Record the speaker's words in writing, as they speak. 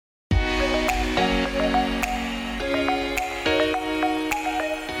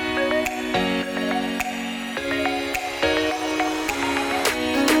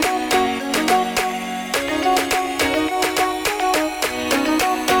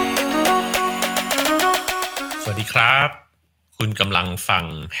ดีครับคุณกำลังฟัง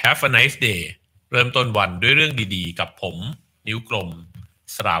Have a nice day เริ่มต้นวันด้วยเรื่องดีๆกับผมนิ้วกลม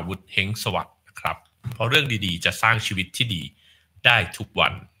สราวุธเฮงสวัสดิ์นะครับเพราะเรื่องดีๆจะสร้างชีวิตที่ดีได้ทุกวั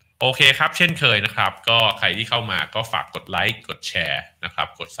นโอเคครับเช่นเคยนะครับก็ใครที่เข้ามาก็ฝากกดไลค์กดแชร์นะครับ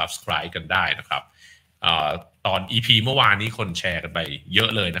กด Subscribe กันได้นะครับตอน EP เมื่อวานนี้คนแชร์กันไปเยอะ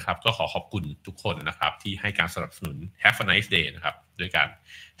เลยนะครับก็ขอขอบคุณทุกคนนะครับที่ให้การสนับสนุน Have a nice day นะครับด้วยการ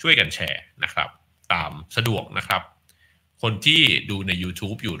ช่วยกันแชร์นะครับตามสะดวกนะครับคนที่ดูใน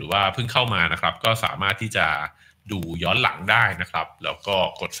YouTube อยู่หรือว่าเพิ่งเข้ามานะครับก็สามารถที่จะดูย้อนหลังได้นะครับแล้วก็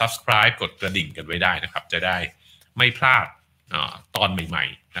กด Subscribe กดกระดิ่งกันไว้ได้นะครับจะได้ไม่พลาดตอนใหม่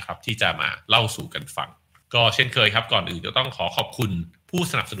ๆนะครับที่จะมาเล่าสู่กันฟังก็เช่นเคยครับก่อนอื่นจะต้องขอขอบคุณผู้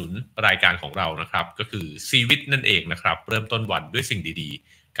สนับสนุนรายการของเรานะครับก็คือซีวิตนั่นเองนะครับเริ่มต้นวันด้วยสิ่งดี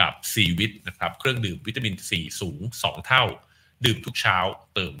ๆกับซีวิตนะครับเครื่องดื่มวิตามินซีสูง2เท่าดื่มทุกเช้า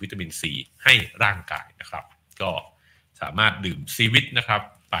เติมวิตามินซีให้ร่างกายนะครับก็สามารถดื่มซีวิตนะครับ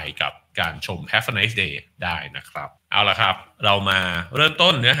ไปกับการชม Have a nice day ได้นะครับเอาละครับเรามาเริ่ม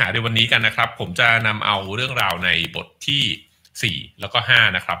ต้นเนื้อหาในวันนี้กันนะครับผมจะนำเอาเรื่องราวในบทที่4แล้วก็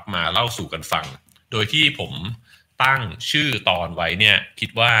5นะครับมาเล่าสู่กันฟังโดยที่ผมตั้งชื่อตอนไว้เนี่ยคิด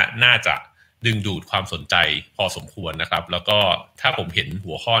ว่าน่าจะดึงดูดความสนใจพอสมควรนะครับแล้วก็ถ้าผมเห็น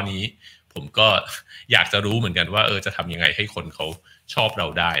หัวข้อนี้ผมก็อยากจะรู้เหมือนกันว่าจะทำยังไงให้คนเขาชอบเรา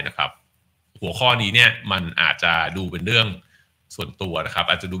ได้นะครับหัวข้อนี้เนี่ยมันอาจจะดูเป็นเรื่องส่วนตัวนะครับ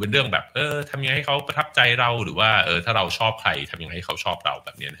อาจจะดูเป็นเรื่องแบบทำยังไงให้เขาประทับใจเราหรือว่าถ้าเราชอบใครทำยังไงให้เขาชอบเราแบ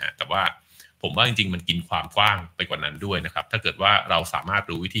บนี้นะฮะแต่ว่าผมว่าจริงๆมันกินความกว้างไปกว่านั้นด้วยนะครับถ้าเกิดว่าเราสามารถ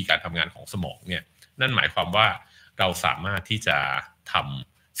รู้วิธีการทำงานของสมองเนี่ยนั่นหมายความว่าเราสามารถที่จะท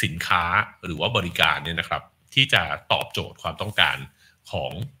ำสินค้าหรือว่าบริการเนี่ยนะครับที่จะตอบโจทย์ความต้องการขอ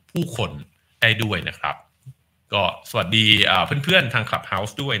งผู้คนได้ด้วยนะครับก็สวัสดีเพื่อนๆทาง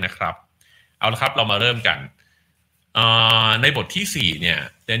Clubhouse ด้วยนะครับเอาละครับเรามาเริ่มกันในบทที่4เนี่ย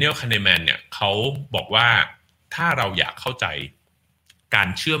Daniel Kahneman เนี่ยเขาบอกว่าถ้าเราอยากเข้าใจการ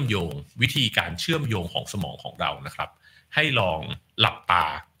เชื่อมโยงวิธีการเชื่อมโยงของสมองของเรานะครับให้ลองหลับตา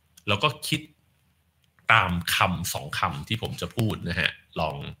แล้วก็คิดตามคำ2คำที่ผมจะพูดนะฮะลอ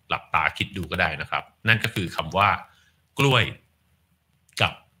งหลับตาคิดดูก็ได้นะครับนั่นก็คือคำว่ากล้วยกั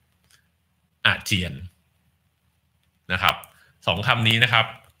บอาเจียนนะครับ2คำนี้นะครับ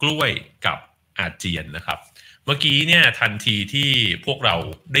กล้วยกับอาเจียนนะครับเมื่อกี้เนี่ยทันทีที่พวกเรา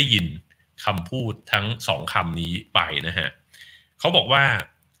ได้ยินคำพูดทั้ง2คำนี้ไปนะฮะเขาบอกว่า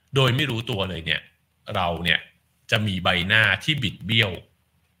โดยไม่รู้ตัวเลยเนี่ยเราเนี่ยจะมีใบหน้าที่บิดเบี้ยว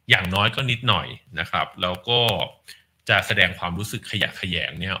อย่างน้อยก็นิดหน่อยนะครับแล้วก็จะแสดงความรู้สึกขยะแขย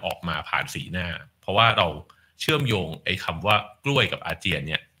งเนี่ยออกมาผ่านสีหน้าเพราะว่าเราเชื่อมโยงไอ้คำว่ากล้วยกับอาเจียน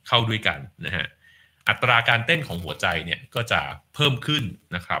เนี่ยเข้าด้วยกันนะฮะอัตราการเต้นของหัวใจเนี่ยก็จะเพิ่มขึ้น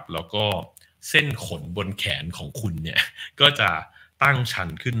นะครับแล้วก็เส้นขนบนแขนของคุณเนี่ยก็จะตั้งชัน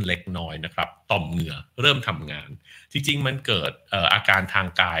ขึ้นเล็กน้อยนะครับต่อมเหงื่อเริ่มทำงานจริงๆมันเกิดอาการทาง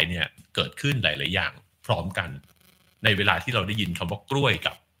กายเนี่ยเกิดขึ้นหลายๆอย่างพร้อมกันในเวลาที่เราได้ยินคำว่ากล้วย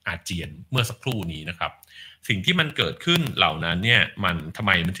กับอาเจียนเมื่อสักครู่นี้นะครับสิ่งที่มันเกิดขึ้นเหล่านั้นเนี่ยมันทำไ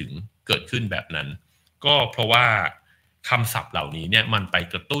มมันถึงเกิดขึ้นแบบนั้นก็เพราะว่าคำศัพท์เหล่านี้เนี่ยมันไป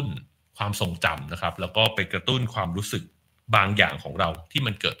กระตุ้นความทรงจำนะครับแล้วก็ไปกระตุ้นความรู้สึกบางอย่างของเราที่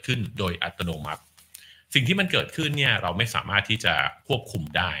มันเกิดขึ้นโดยอัตโนมัติสิ่งที่มันเกิดขึ้นเนี่ยเราไม่สามารถที่จะควบคุม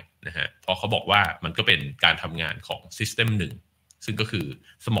ได้นะฮะเพราะเขาบอกว่ามันก็เป็นการทำงานของซิสเต็มหนึ่งซึ่งก็คือ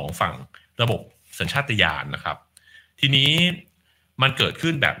สมองฝั่งระบบสัญชาตญาณนะครับทีนี้มันเกิด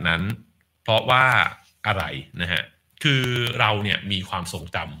ขึ้นแบบนั้นเพราะว่าอะไรนะฮะคือเราเนี่ยมีความทรง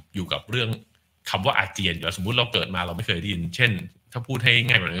จำอยู่กับเรื่องคำว่าอาเจียนอยู่แล้วสมมุติเราเกิดมาเราไม่เคยได้ยินเช่นถ้าพูดให้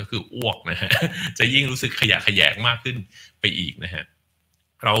ง่ายกว่านั้นก็คืออ้วกนะฮะจะยิ่งรู้สึกขยะแขยงมากขึ้นไปอีกนะฮะ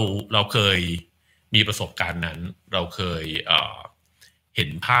เราเคยมีประสบการณ์นั้นเราเคยเห็น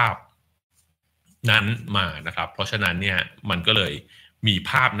ภาพนั้นมานะครับเพราะฉะนั้นเนี่ยมันก็เลยมี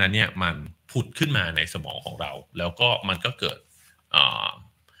ภาพนั้นเนี่ยมันผุดขึ้นมาในสมองของเราแล้วก็มันก็เ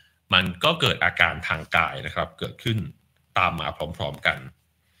กิดอาการทางกายนะครับเกิดขึ้นตามมาพร้อมๆกัน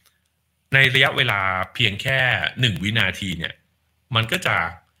ในระยะเวลาเพียงแค่1วินาทีเนี่ยมันก็จ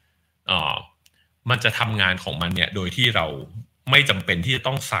ะทำงานของมันเนี่ยโดยที่เราไม่จำเป็นที่จะ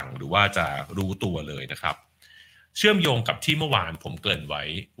ต้องสั่งหรือว่าจะรู้ตัวเลยนะครับเชื่อมโยงกับที่เมื่อวานผมเกริ่นไว้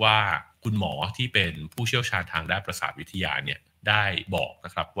ว่าคุณหมอที่เป็นผู้เชี่ยวชาญทางด้านประสาทวิทยาเนี่ยได้บอกน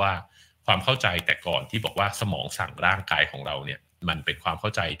ะครับว่าความเข้าใจแต่ก่อนที่บอกว่าสมองสั่งร่างกายของเราเนี่ยมันเป็นความเข้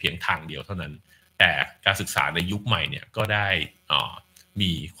าใจเพียงทางเดียวเท่านั้นแต่การศึกษาในยุคใหม่เนี่ยก็ได้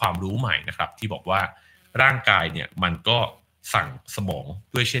มีความรู้ใหม่นะครับที่บอกว่าร่างกายเนี่ยมันก็สั่งสมอง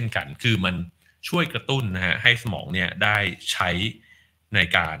ด้วยเช่นกันคือมันช่วยกระตุ้นนะฮะให้สมองเนี่ยได้ใช้ใน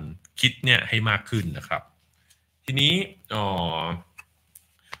การคิดเนี่ยให้มากขึ้นนะครับ ทีนี้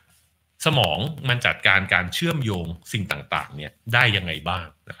สมองมันจัดการเชื่อมโยงสิ่งต่างๆเนี่ยได้ยังไงบ้าง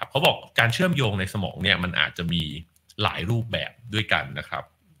นะครับเขาบอกการเชื่อมโยงในสมองเนี่ยมันอาจจะมีหลายรูปแบบด้วยกันนะครับ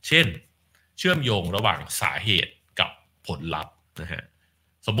เช่นเชื่อมโยงระหว่างสาเหตุกับผลลัพธ์นะฮะ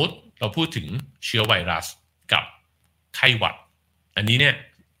สมมุติเราพูดถึงเชื้อไวรัสกับไข้หวัดอันนี้เนี่ย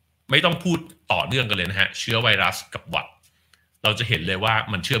ไม่ต้องพูดต่อเนื่องกันเลยนะฮะเชื้อไวรัสกับหวัดเราจะเห็นเลยว่า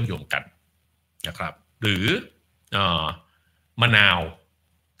มันเชื่อมโยงกันนะครับหรือมะนาว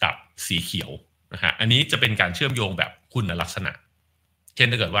กับสีเขียวนะฮะอันนี้จะเป็นการเชื่อมโยงแบบคุณลักษณะเช่น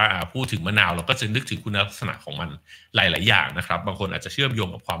ถ้าเกิดว่าพูดถึงมะนาวเราก็จะนึกถึงคุณลักษณะของมันหลายๆอย่างนะครับบางคนอาจจะเชื่อมโยง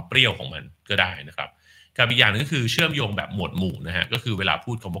กับความเปรี้ยวของมันก็ได้นะครับกับอีกอย่างนึงก็คือเชื่อมโยงแบบหมวดหมู่นะฮะก็คือเวลา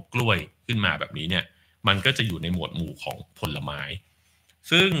พูดคำว่ากล้วยขึ้นมาแบบนี้เนี่ยมันก็จะอยู่ในหมวดหมู่ของผลไม้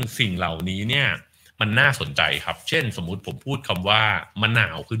ซึ่งสิ่งเหล่านี้เนี่ยมันน่าสนใจครับเช่นสมมุติผมพูดคำว่ามะนา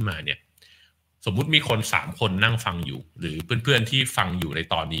วขึ้นมาเนี่ยสมมุติมีคน3คนนั่งฟังอยู่หรือเพื่อนๆที่ฟังอยู่ใน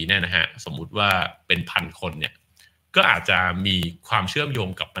ตอนนี้เนี่ยนะฮะสมมุติว่าเป็น1,000 คนเนี่ยก็อาจจะมีความเชื่อมโยง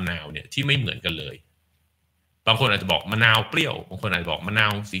กับมะนาวเนี่ยที่ไม่เหมือนกันเลยบางคนอาจจะบอกมะนาวเปรี้ยวบางคนอาจจะบอกมะนา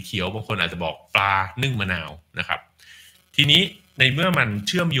วสีเขียวบางคนอาจจะบอกปลานึ่งมะนาวนะครับทีนี้ในเมื่อมันเ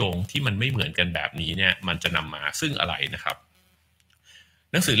ชื่อมโยงที่มันไม่เหมือนกันแบบนี้เนี่ยมันจะนำมาซึ่งอะไรนะครับ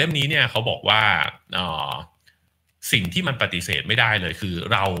หนังสือเล่มนี้เนี่ยเขาบอกว่าสิ่งที่มันปฏิเสธไม่ได้เลยคือ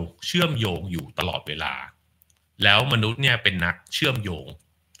เราเชื่อมโยงอยู่ตลอดเวลาแล้วมนุษย์เนี่ยเป็นนักเชื่อมโยง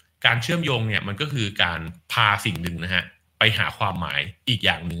การเชื่อมโยงเนี่ยมันก็คือการพาสิ่งหนึ่งนะฮะไปหาความหมายอีกอ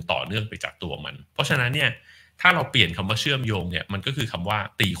ย่างหนึ่งต่อเนื่องไปจากตัวมันเพราะฉะนั้นเนี่ยถ้าเราเปลี่ยนคำว่าเชื่อมโยงเนี่ยมันก็คือคำว่า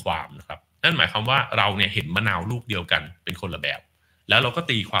ตีความนะครับนั่นหมายความว่าเราเนี่ยเห็นมะนาวลูกเดียวกันเป็นคนละแบบแล้วเราก็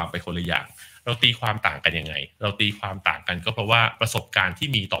ตีความไปคนละอย่างเราตีความต่างกันยังไงเราตีความต่างกันก็เพราะว่าประสบการณ์ที่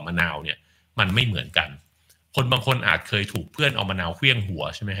มีต่อมะนาวเนี่ยมันไม่เหมือนกันคนบางคนอาจเคยถูกเพื่อนเอามะนาวเคลี้ยงหัว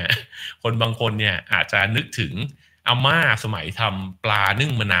ใช่ไหมฮะคนบางคนเนี่ยอาจจะนึกถึงอาม่าสมัยทำปลานึ่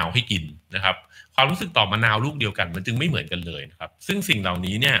งมะนาวให้กินนะครับความรู้สึกต่อมะนาวลูกเดียวกันมันจึงไม่เหมือนกันเลยนะครับซึ่งสิ่งเหล่า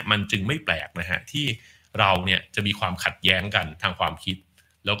นี้เนี่ยมันจึงไม่แปลกนะฮะที่เราเนี่ยจะมีความขัดแย้งกันทางความคิด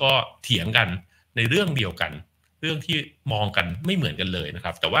แล้วก็เถียงกันในเรื่องเดียวกันเรื่องที่มองกันไม่เหมือนกันเลยนะค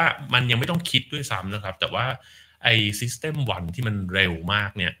รับแต่ว่ามันยังไม่ต้องคิดด้วยซ้ำนะครับแต่ว่าไอ้ System 1ที่มันเร็วมา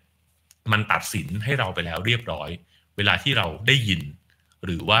กเนี่ยมันตัดสินให้เราไปแล้วเรียบร้อยเวลาที่เราได้ยินห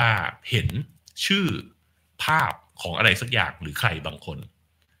รือว่าเห็นชื่อภาพของอะไรสักอย่างหรือใครบางคน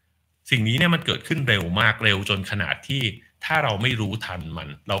สิ่งนี้เนี่ยมันเกิดขึ้นเร็วมากเร็วจนขนาดที่ถ้าเราไม่รู้ทันมัน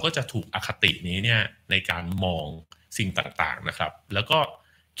เราก็จะถูกอคตินี้เนี่ยในการมองสิ่งต่างๆนะครับแล้วก็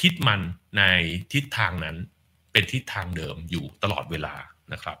คิดมันในทิศทางนั้นเป็นทิศทางเดิมอยู่ตลอดเวลา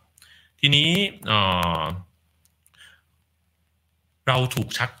นะครับทีนี้เราถูก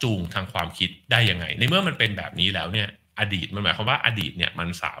ชักจูงทางความคิดได้ยังไงในเมื่อมันเป็นแบบนี้แล้วเนี่ยอดีตมันหมายความว่าอดีตเนี่ยมัน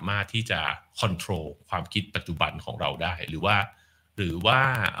สามารถที่จะควบคุมความคิดปัจจุบันของเราได้หรือว่า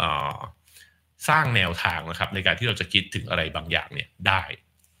สร้างแนวทางนะครับในการที่เราจะคิดถึงอะไรบางอย่างเนี่ยได้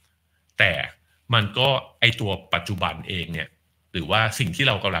แต่มันก็ไอตัวปัจจุบันเองเนี่ยหรือว่าสิ่งที่เ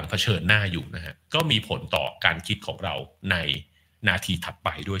รากำลังเผชิญหน้าอยู่นะฮะก็มีผลต่อการคิดของเราในนาทีถัดไป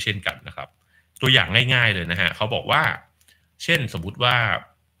ด้วยเช่นกันนะครับตัวอย่างง่ายๆเลยนะฮะเขาบอกว่าเช่นสมมุติว่า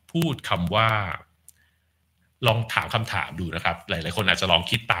พูดคำว่าลองถามคำถามดูนะครับหลายๆคนอาจจะลอง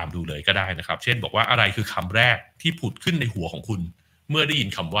คิดตามดูเลยก็ได้นะครับเช่นบอกว่าอะไรคือคำแรกที่ผุดขึ้นในหัวของคุณเมื่อได้ยิน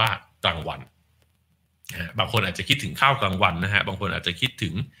คำว่ากลางวันบางคนอาจจะคิดถึงข้าวกลางวันนะฮะบางคนอาจจะคิดถึ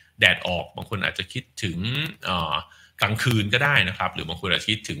งแดดออกบางคนอาจจะคิดถึงกลางคืนก็ได้นะครับหรือบางคนอาจจะ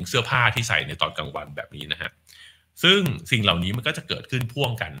คิดถึงเสื้อผ้าที่ใส่ในตอนกลางวันแบบนี้นะฮะซึ่งสิ่งเหล่านี้มันก็จะเกิดขึ้นพ่ว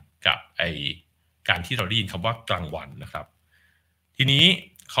งกันกับการที่เราได้ยินคำว่ากลางวันนะครับทีนี้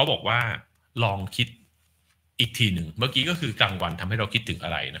เขาบอกว่าลองคิดอีกทีหนึ่งเมื่อกี้ก็คือกลางวันทำให้เราคิดถึงอ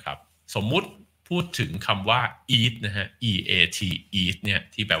ะไรนะครับสมมุติพูดถึงคำว่า eat นะฮะ eat eat เนี่ย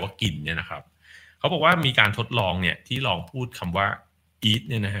ที่แปลว่ากินเนี่ยนะครับเขาบอกว่ามีการทดลองเนี่ยที่ลองพูดคำว่า eat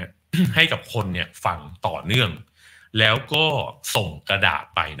เนี่ยนะฮะ ให้กับคนเนี่ยฟังต่อเนื่องแล้วก็ส่งกระดาษ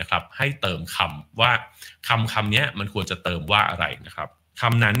ไปนะครับให้เติมคำว่าคำนี้มันควรจะเติมว่าอะไรนะครับค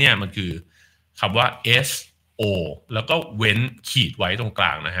ำนั้นเนี่ยมันคือคำว่า s o แล้วก็เว้นขีดไว้ตรงกล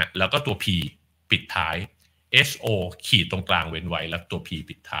างนะฮะแล้วก็ตัว p ปิดท้าย s o ขีดตรงกลางเว้นไว้แล้วตัว p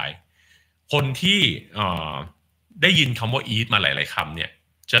ปิดท้ายคนที่ได้ยินคำว่า eat มาหลายๆคำเนี่ย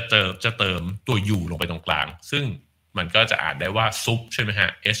จะเติมตัว u ลงไปตรงกลางซึ่งมันก็จะอ่านได้ว่าซุปใช่ไหมฮะ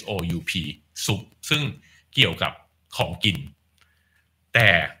s o u p ซุปซึ่งเกี่ยวกับของกินแต่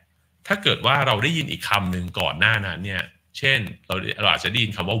ถ้าเกิดว่าเราได้ยินอีกคำหนึ่งก่อนหน้านั้นเนี่ยเช่นเราอาจจะได้ยิ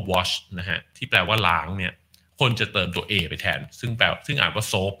นคำว่า wash นะฮะที่แปลว่าล้างเนี่ยคนจะเติมตัว a ไปแทนซึ่งอ่านว่า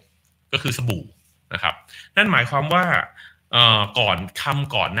soap ก็คือสบู่นะครับนั่นหมายความว่า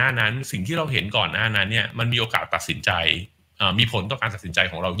ก่อนหน้านั้นสิ่งที่เราเห็นก่อนหน้านั้นเนี่ยมันมีโอกาสตัดสินใจมีผลต่อการตัดสินใจ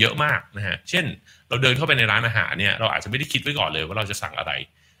ของเราเยอะมากนะฮะเช่นเราเดินเข้าไปในร้านอาหารเนี่ยเราอาจจะไม่ได้คิดไว้ก่อนเลยว่าเราจะสั่งอะไร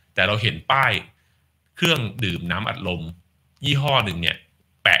แต่เราเห็นป้ายเครื่องดื่มน้ำอัดลมยี่ห้อหนึ่งเนี่ย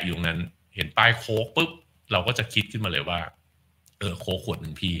แปะอยู่นั้นเห็นป้ายโค้กปุ๊บเราก็จะคิดขึ้นมาเลยว่าโค้กขวดห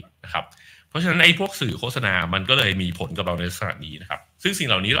นึ่งพี่นะครับเพราะฉะนั้นไอ้พวกสื่อโฆษณามันก็เลยมีผลกับเราในลักษณะนี้นะครับซึ่งสิ่ง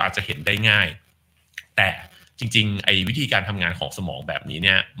เหล่านี้เราอาจจะเห็นได้ง่ายแต่จริงๆไอ้วิธีการทำงานของสมองแบบนี้เ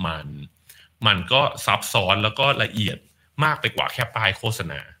นี่ยมันก็ซับซ้อนแล้วก็ละเอียดมากไปกว่าแค่ป้ายโฆษ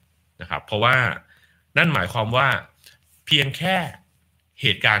ณานะครับเพราะว่านั่นหมายความว่าเพียงแค่เห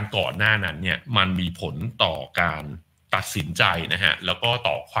ตุการณ์ก่อนหน้านั้นเนี่ยมันมีผลต่อการตัดสินใจนะฮะแล้วก็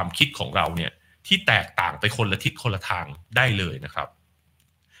ต่อความคิดของเราเนี่ยที่แตกต่างไปคนละทิศคนละทางได้เลยนะครับ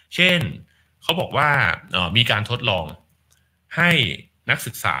เช่นเขาบอกว่ามีการทดลองให้นัก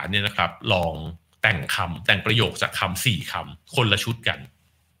ศึกษาเนี่ยนะครับลองแต่งประโยคจากคำ4 คำคนละชุดกัน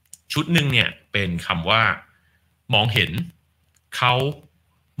ชุดหนึ่งเนี่ยเป็นคำว่ามองเห็นเขา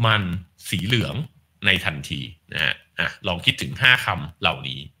มันสีเหลืองในทันทีนะฮะลองคิดถึง5 คำเหล่า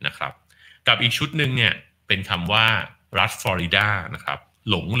นี้นะครับกับอีกชุดหนึ่งเนี่ยเป็นคำว่ารัฐฟลอริดานะครับ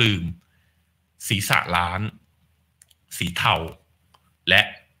หลงลืมศีรษะล้านสีเทาและ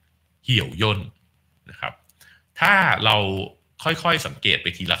เหี่ยวย่นนะครับถ้าเราค่อยๆสังเกตไป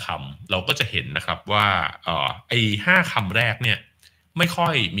ทีละคำเราก็จะเห็นนะครับว่าไอ้5 คำแรกเนี่ยไม่ค่อ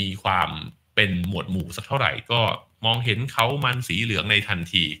ยมีความเป็นหมวดหมู่สักเท่าไหร่ก็มองเห็นเขามันสีเหลืองในทัน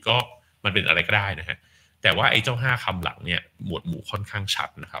ทีก็มันเป็นอะไรก็ได้นะฮะแต่ว่าไอ้เจ้า5 คำหลังเนี่ยหมวดหมู่ค่อนข้างชัด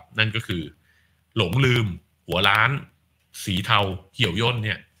นะครับนั่นก็คือหลงลืมหัวล้านสีเทาเหี่ยวย่นเ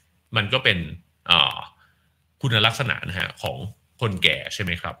นี่ยมันก็เป็นคุณลักษณะนะฮะของคนแก่ใช่ไห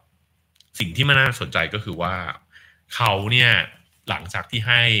มครับสิ่งที่มันน่าสนใจก็คือว่าเขาเนี่ยหลังจากที่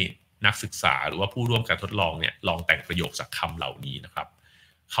ให้นักศึกษาหรือว่าผู้ร่วมการทดลองเนี่ยลองแต่งประโยคจากคำเหล่านี้นะครับ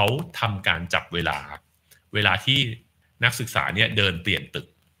เขาทำการจับเวลาที่นักศึกษาเนี่ยเดินเปลี่ยนตึก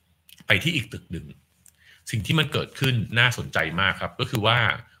ไปที่อีกตึกหนึ่งสิ่งที่มันเกิดขึ้นน่าสนใจมากครับก็คือว่า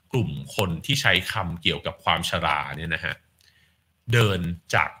กลุ่มคนที่ใช้คำเกี่ยวกับความชราเนี่ยนะฮะเดิน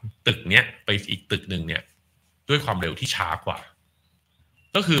จากตึกเนี้ยไปอีกตึกหนึ่งเนี่ยด้วยความเร็วที่ช้ากว่า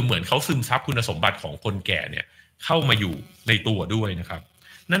ก็คือเหมือนเขาซึมซับคุณสมบัติของคนแก่เนี่ยเข้ามาอยู่ในตัวด้วยนะครับ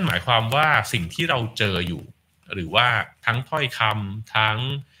นั่นหมายความว่าสิ่งที่เราเจออยู่หรือว่าทั้งถ้อยคำทั้ง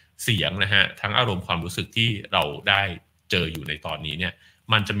เสียงนะฮะทั้งอารมณ์ความรู้สึกที่เราได้เจออยู่ในตอนนี้เนี่ย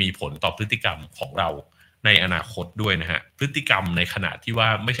มันจะมีผลต่อพฤติกรรมของเราในอนาคตด้วยนะฮะพฤติกรรมในขณะที่ว่า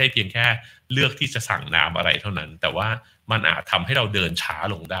ไม่ใช่เพียงแค่เลือกที่จะสั่งน้ำอะไรเท่านั้นแต่ว่ามันอาจทำให้เราเดินช้า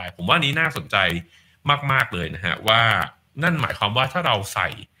ลงได้ผมว่านี้น่าสนใจมากๆเลยนะฮะว่านั่นหมายความว่าถ้าเราใส่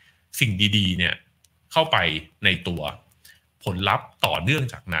สิ่งดีๆเนี่ยเข้าไปในตัวผลลัพธ์ต่อเนื่อง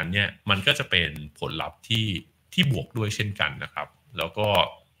จากนั้นเนี่ยมันก็จะเป็นผลลัพธ์ที่บวกด้วยเช่นกันนะครับแล้วก็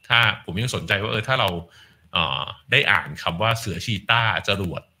ถ้าผมยังสนใจว่าถ้าเราได้อ่านคำว่าเสือชีต้าจร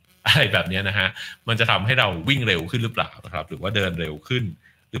วดอะไรแบบนี้นะฮะมันจะทำให้เราวิ่งเร็วขึ้นหรือเปล่านะครับหรือว่าเดินเร็วขึ้น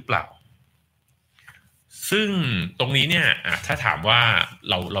หรือเปล่าซึ่งตรงนี้เนี่ยถ้าถามว่า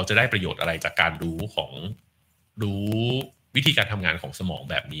เราจะได้ประโยชน์อะไรจากการรู้วิธีการทำงานของสมอง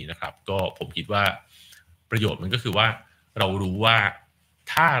แบบนี้นะครับก็ผมคิดว่าประโยชน์มันก็คือว่าเรารู้ว่า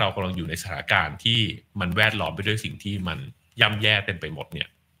ถ้าเรากำลังอยู่ในสถานการณ์ที่มันแวดล้อมไปด้วยสิ่งที่มันย่ำแย่เต็มไปหมดเนี่ย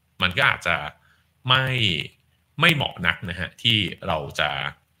มันก็อาจจะไม่เหมาะนักนะฮะที่เราจะ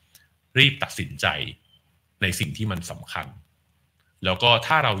รีบตัดสินใจในสิ่งที่มันสำคัญแล้วก็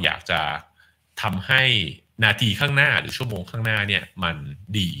ถ้าเราอยากจะทำให้นาทีข้างหน้าหรือชั่วโมงข้างหน้าเนี่ยมัน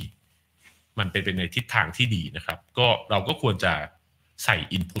ดีมันเป็นไปในทิศทางที่ดีนะครับก็เราก็ควรจะใส่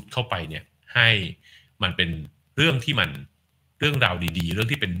อินพุตเข้าไปเนี่ยให้มันเป็นเรื่องราวดีๆเรื่อง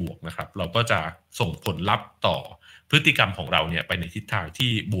ที่เป็นบวกนะครับเราก็จะส่งผลลัพธ์ต่อพฤติกรรมของเราเนี่ยไปในทิศทาง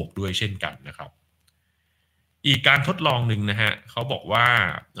ที่บวกด้วยเช่นกันนะครับอีกการทดลองหนึ่งนะฮะเขาบอกว่า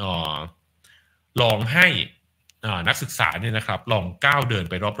ลองให้นักศึกษาเนี่ยนะครับลองก้าวเดิน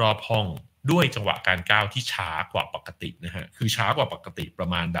ไปรอบๆห้องด้วยจังหวะการก้าวที่ช้ากว่าปกตินะฮะคือช้ากว่าปกติประ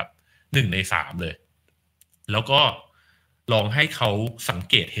มาณแบบ1 ใน 3เลยแล้วก็ลองให้เขาสัง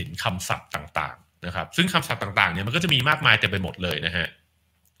เกตเห็นคำศัพท์ต่างๆนะครับซึ่งคำศัพท์ต่างๆเนี่ยมันก็จะมีมากมายเต็มไปหมดเลยนะฮะ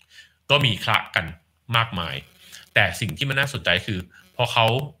ก็มีคละกันมากมายแต่สิ่งที่มันน่าสนใจคือพอเขา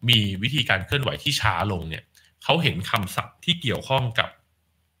มีวิธีการเคลื่อนไหวที่ช้าลงเนี่ยเขาเห็นคำศัพท์ที่เกี่ยวข้องกับ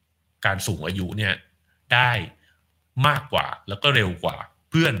การสูงอายุเนี่ยได้มากกว่าแล้วก็เร็วกว่า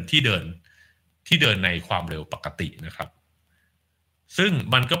เพื่อนที่เดินในความเร็วปกตินะครับซึ่ง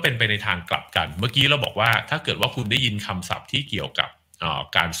มันก็เป็นไปในทางกลับกันเมื่อกี้เราบอกว่าถ้าเกิดว่าคุณได้ยินคำศัพท์ที่เกี่ยวกับ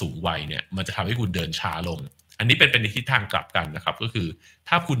การสูงวัยเนี่ยมันจะทำให้คุณเดินช้าลง อันนี้เป็นในทิศทางกลับกันนะครับก็คือ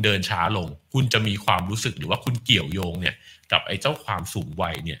ถ้าคุณเดินช้าลงคุณจะมีความรู้สึกหรือว่าคุณเกี่ยวโยงเนี่ยกับไอ้เจ้าความสูงวั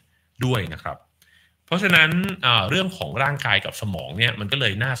ยเนี่ยด้วยนะครับเพราะฉะนั้นเรื่องของร่างกายกับสมองเนี่ยมันก็เล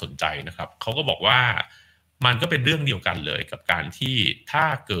ยน่าสนใจนะครับเขาก็บอกว่ามันก็เป็นเรื่องเดียวกันเลยกับการที่ถ้า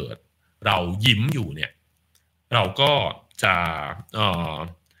เกิดเรายิ้มอยู่เนี่ยเราก็จะ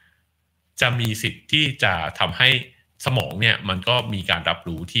จะมีสิทธิ์ที่จะทำให้สมองเนี่ยมันก็มีการรับ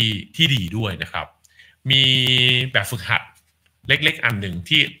รู้ที่ดีด้วยนะครับมีแบบฝึกหัดเล็กๆอันหนึ่ง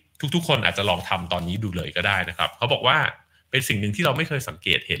ที่ทุกๆคนอาจจะลองทำตอนนี้ดูเลยก็ได้นะครับเขาบอกว่าเป็นสิ่งหนึ่งที่เราไม่เคยสังเก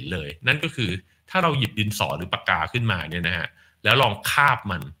ตเห็นเลยนั่นก็คือถ้าเราหยิบดินสอหรือปากกาขึ้นมาเนี่ยนะฮะแล้วลองคาบ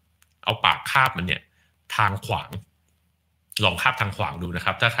มันเอาปากคาบมันเนี่ยทางขวางลองคาบทางขวางดูนะค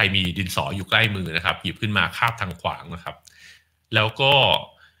รับถ้าใครมีดินสออยู่ใกล้มือนะครับหยิบขึ้นมาคาบทางขวางนะครับแล้วก็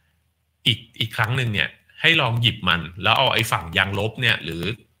อีกครั้งหนึ่งเนี่ยให้ลองหยิบมันแล้วเอาไอ้ฝั่งยางลบเนี่ยหรือ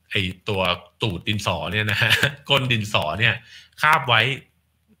ไอ้ตัวตูดดินสอเนี่ยนะฮะก้นดินสอเนี่ยคาบไว้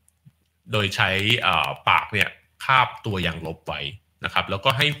โดยใช้ปากเนี่ยคาบตัวยางลบไว้นะครับแล้วก็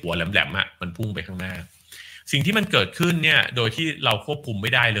ให้หัวแหลมๆมันพุ่งไปข้างหน้าสิ่งที่มันเกิดขึ้นเนี่ยโดยที่เราควบคุมไ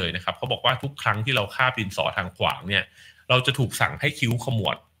ม่ได้เลยนะครับเขาบอกว่าทุกครั้งที่เราคาบดินสอทางขวางเนี่ยเราจะถูกสั่งให้คิ้วขม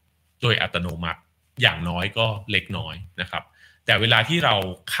วดโดยอัตโนมัติอย่างน้อยก็เล็กน้อยนะครับแต่เวลาที่เรา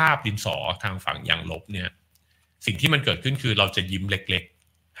คาบดินสอทางฝั่งยางลบเนี่ยสิ่งที่มันเกิดขึ้นคือเราจะยิ้มเล็ก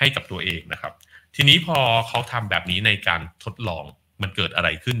ๆให้กับตัวเองนะครับทีนี้พอเขาทำแบบนี้ในการทดลองมันเกิดอะไร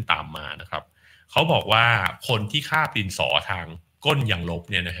ขึ้นตามมานะครับเขาบอกว่าคนที่คาบดินสอทางก้นยางลบ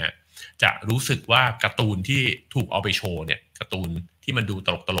เนี่ยนะฮะจะรู้สึกว่าการ์ตูนที่ถูกเอาไปโชว์เนี่ยการ์ตูนที่มันดู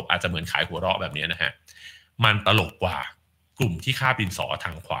ตลกอาจจะเหมือนขายหัวเราะแบบนี้นะฮะมันตลกกว่ากลุ่มที่คาบดินสอท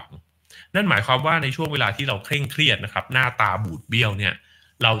างขวางนั่นหมายความว่าในช่วงเวลาที่เราเคร่งเครียดนะครับหน้าตาบูดเบี้ยวเนี่ย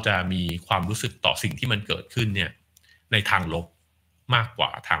เราจะมีความรู้สึกต่อสิ่งที่มันเกิดขึ้นเนี่ยในทางลบมากกว่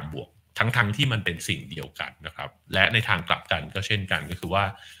าทางบวกทั้งที่มันเป็นสิ่งเดียวกันนะครับและในทางกลับกันก็เช่นกันก็คือว่า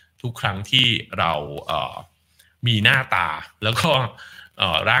ทุกครั้งที่เรามีหน้าตาแล้วก็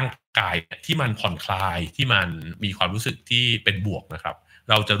ร่างกายที่มันผ่อนคลายที่มันมีความรู้สึกที่เป็นบวกนะครับ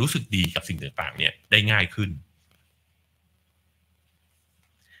เราจะรู้สึกดีกับสิ่งต่างๆเนี่ยได้ง่ายขึ้น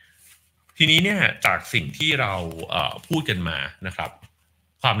ทีนี้เนี่ยจากสิ่งที่เราพูดกันมานะครับ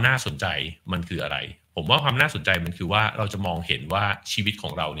ความน่าสนใจมันคืออะไรผมว่าความน่าสนใจมันคือว่าเราจะมองเห็นว่าชีวิตขอ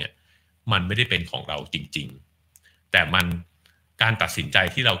งเราเนี่ยมันไม่ได้เป็นของเราจริงๆแต่มันการตัดสินใจ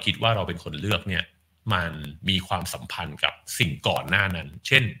ที่เราคิดว่าเราเป็นคนเลือกเนี่ยมันมีความสัมพันธ์กับสิ่งก่อนหน้านั้นเ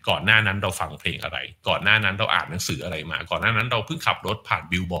ช่นก่อนหน้านั้นเราฟังเพลงอะไรก่อนหน้านั้นเราอ่านหนังสืออะไรมาก่อนหน้านั้นเราเพิ่งขับรถผ่าน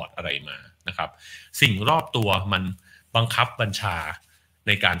บิลบอร์ดอะไรมานะครับสิ่งรอบตัวมันบังคับบัญชาใ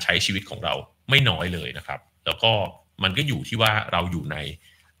นการใช้ชีวิตของเราไม่น้อยเลยนะครับแล้วก็มันก็อยู่ที่ว่าเราอยู่ใน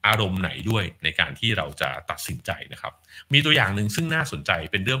อารมณ์ไหนด้วยในการที่เราจะตัดสินใจนะครับมีตัวอย่างหนึ่งซึ่งน่าสนใจ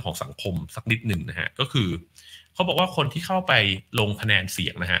เป็นเรื่องของสังคมสักนิดหนึ่งนะฮะก็คือเขาบอกว่าคนที่เข้าไปลงคะแนนเสี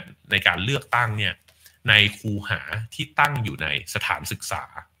ยงนะฮะในการเลือกตั้งเนี่ยในคูหาที่ตั้งอยู่ในสถานศึกษา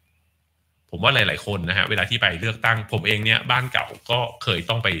ผมว่าหลายๆคนนะฮะเวลาที่ไปเลือกตั้งผมเองเนี่ยบ้านเก่าก็เคย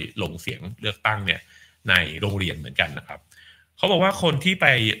ต้องไปลงเสียงเลือกตั้งเนี่ยในโรงเรียนเหมือนกันนะครับเขาบอกว่าคนที่ไป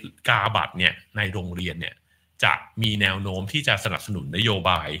กาบัตรเนี่ยในโรงเรียนเนี่ยจะมีแนวโน้มที่จะสนับสนุนนโยบ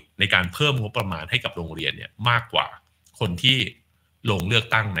ายในการเพิ่มงบประมาณให้กับโรงเรียนเนี่ยมากกว่าคนที่ลงเลือก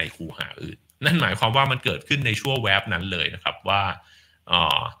ตั้งในคูหาอื่นนั่นหมายความว่ามันเกิดขึ้นในช่วงแวบนั้นเลยนะครับว่า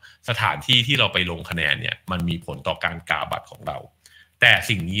สถานที่ที่เราไปลงคะแนนเนี่ยมันมีผลต่อการกาบัตรของเราแต่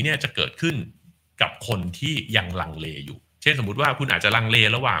สิ่งนี้เนี่ยจะเกิดขึ้นกับคนที่ยังลังเลอยู่เช่นสมมุติว่าคุณอาจจะลังเล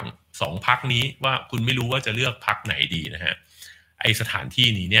ระหว่าง2 พรรคนี้ว่าคุณไม่รู้ว่าจะเลือกพรรคไหนดีนะฮะไอสถานที่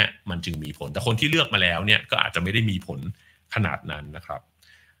นี้เนี่ยมันจึงมีผลแต่คนที่เลือกมาแล้วเนี่ยก็อาจจะไม่ได้มีผลขนาดนั้นนะครับ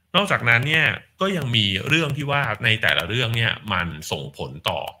นอกจากนั้นเนี่ยก็ยังมีเรื่องที่ว่าในแต่ละเรื่องเนี่ยมันส่งผล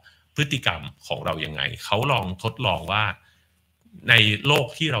ต่อพฤติกรรมของเรายังไงเขาลองทดลองว่าในโลก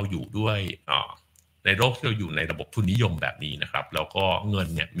ที่เราอยู่ด้วยในโลกที่เราอยู่ในระบบทุนนิยมแบบนี้นะครับแล้วก็เงิน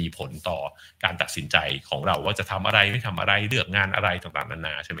เนี่ยมีผลต่อการตัดสินใจของเราว่าจะทำอะไรไม่ทำอะไรเลือกงานอะไรต่างๆนาน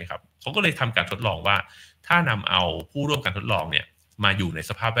าใช่ไหมครับเขาก็เลยทำการทดลองว่าถ้านำเอาผู้ร่วมการทดลองเนี่ยมาอยู่ใน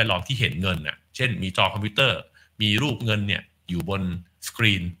สภาพแวดล้อมที่เห็นเงินน่ะเช่นมีจอคอมพิวเตอร์มีรูปเงินเนี่ยอยู่บนสก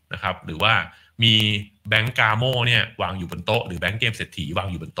รีนนะครับหรือว่ามีแบงก์กาโมเนี่ยวางอยู่บนโต๊ะหรือแบงก์เกมเศรษฐีวาง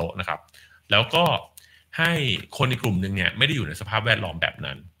อยู่บนโต๊ะนะครับแล้วก็ให้คนในกลุ่มหนึ่งเนี่ยไม่ได้อยู่ในสภาพแวดล้อมแบบ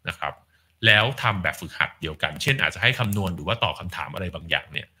นั้นนะครับแล้วทำแบบฝึกหัดเดียวกันเช่นอาจจะให้คำนวณหรือว่าตอบคำถามอะไรบางอย่าง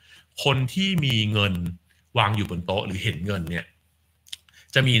เนี่ยคนที่มีเงินวางอยู่บนโต๊ะหรือเห็นเงินเนี่ย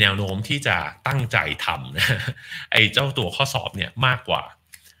จะมีแนวโน้มที่จะตั้งใจทำนะไอ้เจ้าตัวข้อสอบเนี่ยมากกว่า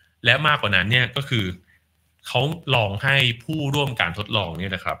และมากกว่านั้นเนี่ยก็คือเขาลองให้ผู้ร่วมการทดลองเนี่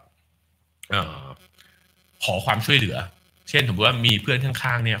ยนะครับขอความช่วยเหลือ เช่นสมมติว่ามีเพื่อนข้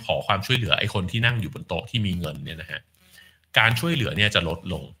างๆเนี่ยขอความช่วยเหลือไอ้คนที่นั่งอยู่บนโต๊ะที่มีเงินเนี่ยนะฮะการช่วยเหลือเนี่ยจะลด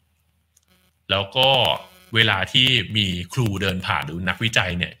ลงแล้วก็เวลาที่มีครูเดินผ่านหรือนักวิจั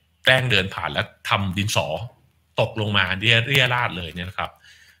ยเนี่ยแกล้งเดินผ่านแล้วทำดินสอตกลงมาเรี่ยราดเลยเนี่ยนะครับ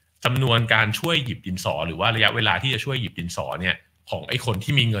จำนวนการช่วยหยิบดินสอหรือว่าระยะเวลาที่จะช่วยหยิบดินสอเนี่ยของไอ้คน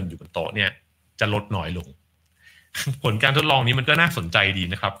ที่มีเงินอยู่บนโต๊ะเนี่ยจะลดน้อยลง ผลการทดลองนี้มันก็น่าสนใจดี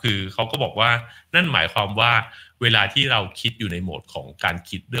นะครับคือเขาก็บอกว่านั่นหมายความว่าเวลาที่เราคิดอยู่ในโหมดของการ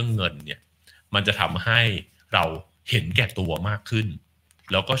คิดเรื่องเงินเนี่ยมันจะทำให้เราเห็นแก่ตัวมากขึ้น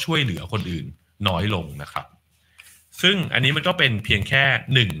แล้วก็ช่วยเหลือคนอื่นน้อยลงนะครับซึ่งอันนี้มันก็เป็นเพียงแค่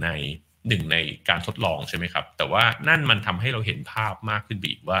หนึ่งในการทดลองใช่ไหมครับแต่ว่านั่นมันทำให้เราเห็นภาพมากขึ้นไป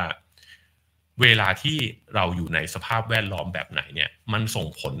อีกว่าเวลาที่เราอยู่ในสภาพแวดล้อมแบบไหนเนี่ยมันส่ง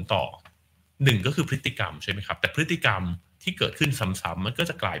ผลต่อหนึ่งก็คือพฤติกรรมใช่ไหมครับแต่พฤติกรรมที่เกิดขึ้นซ้ำๆมันก็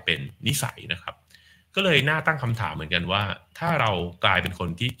จะกลายเป็นนิสัยนะครับก็เลยน่าตั้งคำถามเหมือนกันว่าถ้าเรากลายเป็นคน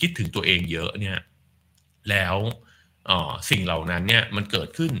ที่คิดถึงตัวเองเยอะเนี่ยแล้วสิ่งเหล่านั้นเนี่ยมันเกิด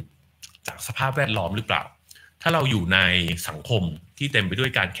ขึ้นจากสภาพแวดล้อมหรือเปล่าถ้าเราอยู่ในสังคมที่เต็มไปด้วย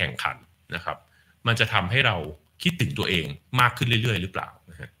การแข่งขันนะครับมันจะทำให้เราคิดถึงตัวเองมากขึ้นเรื่อยๆหรือเปล่า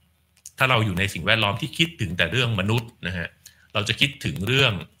นะฮะถ้าเราอยู่ในสิ่งแวดล้อมที่คิดถึงแต่เรื่องมนุษย์นะฮะเราจะคิดถึงเรื่อ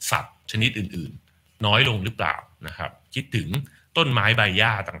งสัตว์ชนิดอื่นๆน้อยลงหรือเปล่านะครับคิดถึงต้นไม้ใบหญ้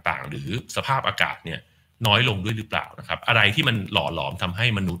าต่างๆหรือสภาพอากาศเนี่ยน้อยลงด้วยหรือเปล่านะครับอะไรที่มันหล่อหลอมทำให้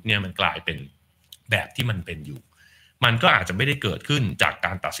มนุษย์เนี่ยมันกลายเป็นแบบที่มันเป็นอยู่มันก็อาจจะไม่ได้เกิดขึ้นจากก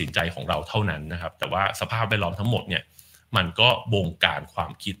ารตัดสินใจของเราเท่านั้นนะครับแต่ว่าสภาพแวดล้อมทั้งหมดเนี่ยมันก็บงการควา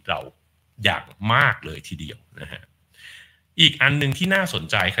มคิดเราอย่างมากเลยทีเดียวนะฮะอีกอันนึงที่น่าสน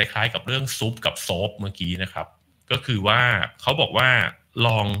ใจคล้ายๆกับเรื่องซุปกับโซฟเมื่อกี้นะครับก็คือว่าเขาบอกว่าล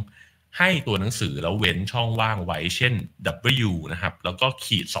องให้ตัวหนังสือแล้วเว้นช่องว่างไว้เช่น W นะครับแล้วก็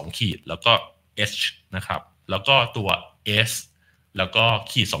ขีด2ขีดแล้วก็ H นะครับแล้วก็ตัว S แล้วก็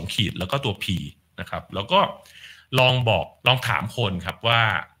ขีด2ขีดแล้วก็ตัว P นะครับแล้วก็ลองถามคนครับว่า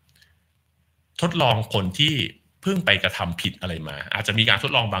ทดลองคนที่เพิ่งไปกระทำผิดอะไรมาอาจจะมีการท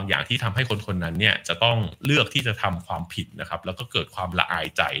ดลองบางอย่างที่ทำให้คนคนนั้นเนี่ยจะต้องเลือกที่จะทำความผิดนะครับแล้วก็เกิดความละอาย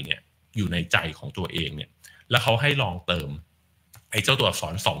ใจเนี่ยอยู่ในใจของตัวเองเนี่ยแล้วเขาให้ลองเติมไอ้เจ้าตัวอักษ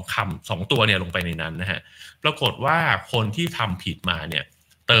ร2 คำ 2 ตัวเนี่ยลงไปในนั้นนะฮะปรากฏว่าคนที่ทำผิดมาเนี่ย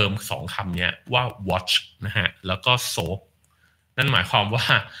เติม2 คำเนี่ยว่า watch นะฮะแล้วก็ soap นั่นหมายความว่า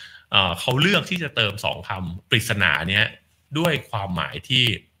เขาเลือกที่จะเติม2 คำปริศนาเนี้ยด้วยความหมายที่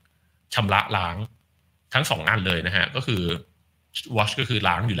ชำระล้างทั้ง2 อันเลยนะฮะก็คือ wash ก็คือ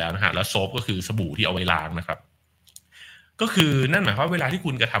ล้างอยู่แล้วนะฮะแล้ว soap ก็คือสบู่ที่เอาไว้ล้างนะครับก็คือนั่นหมายความว่าเวลาที่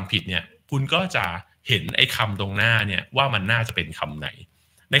คุณกระทำผิดเนี่ยคุณก็จะเห็นไอ้คำตรงหน้าเนี่ยว่ามันน่าจะเป็นคำไหน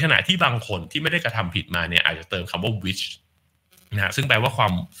ในขณะที่บางคนที่ไม่ได้กระทำผิดมาเนี่ยอาจจะเติมคำว่า which นะฮะซึ่งแปลว่าคว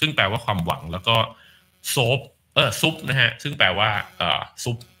ามหวังแล้วก็ soapซุปนะฮะซึ่งแปลว่า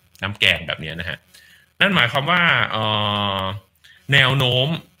ซุปน้ำแกงแบบนี้นะฮะนั่นหมายความว่าแนวโน้ม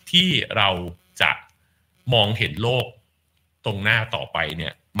ที่เราจะมองเห็นโลกตรงหน้าต่อไปเนี่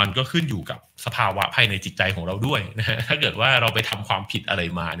ยมันก็ขึ้นอยู่กับสภาวะภายในจิตใจของเราด้วยนะฮะถ้าเกิดว่าเราไปทำความผิดอะไร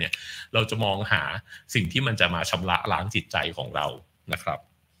มาเนี่ยเราจะมองหาสิ่งที่มันจะมาชำระล้างจิตใจของเรานะครับ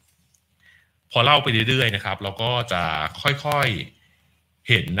พอเล่าไปเรื่อยๆนะครับเราก็จะค่อยๆ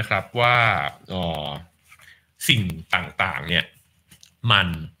เห็นนะครับว่าสิ่งต่างๆเนี่ยมัน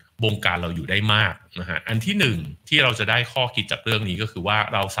บงการเราอยู่ได้มากนะฮะอันที่หนึ่งที่เราจะได้ข้อคิดจากเรื่องนี้ก็คือว่า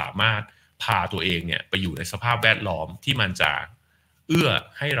เราสามารถพาตัวเองเนี่ยไปอยู่ในสภาพแวดล้อมที่มันจะเอื้อ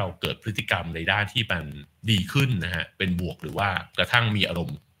ให้เราเกิดพฤติกรรมในด้านที่มันดีขึ้นนะฮะเป็นบวกหรือว่ากระทั่งมีอารม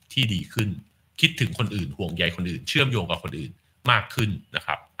ณ์ที่ดีขึ้นคิดถึงคนอื่นห่วงใยคนอื่นเชื่อมโยงกับคนอื่นมากขึ้นนะค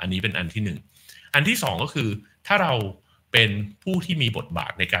รับอันนี้เป็นอันที่หนึ่งอันที่สองก็คือถ้าเราเป็นผู้ที่มีบทบา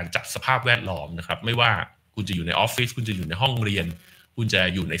ทในการจัดสภาพแวดล้อมนะครับไม่ว่าคุณจะอยู่ในออฟฟิศคุณจะอยู่ในห้องเรียนคุณจะ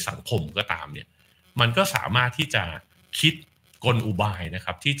อยู่ในสังคมก็ตามเนี่ยมันก็สามารถที่จะคิดกลอุบายนะค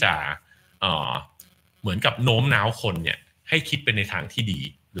รับที่จะเหมือนกับโน้มน้าวคนเนี่ยให้คิดเป็นในทางที่ดี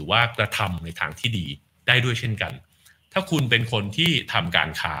หรือว่ากระทำในทางที่ดีได้ด้วยเช่นกันถ้าคุณเป็นคนที่ทำกา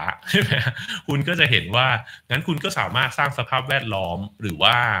รค้าใช่ไหมคุณก็จะเห็นว่างั้นคุณก็สามารถสร้างสภาพแวดล้อมหรือ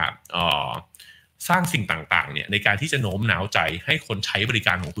ว่าสร้างสิ่งต่างๆเนี่ยในการที่จะโน้มน้าวใจให้คนใช้บริก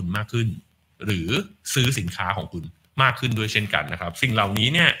ารของคุณมากขึ้นหรือซื้อสินค้าของคุณมากขึ้นด้วยเช่นกันนะครับสิ่งเหล่านี้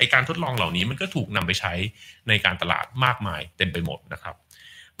เนี่ยไอการทดลองเหล่านี้มันก็ถูกนำไปใช้ในการตลาดมากมายเต็มไปหมดนะครับ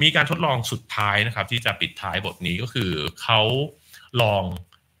มีการทดลองสุดท้ายนะครับที่จะปิดท้ายบทนี้ก็คือเขาลอง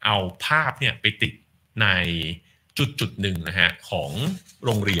เอาภาพเนี่ยไปติดในจุดหนึ่งนะฮะของโ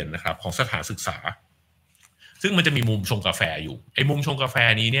รงเรียนนะครับของสถานศึกษาซึ่งมันจะมีมุมชงกาแฟอยู่ไอ้มุมชงกาแฟ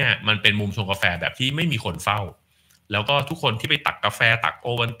นี้เนี่ยมันเป็นมุมชงกาแฟแบบที่ไม่มีคนเฝ้าแล้วก็ทุกคนที่ไปตักกาแฟตักโอ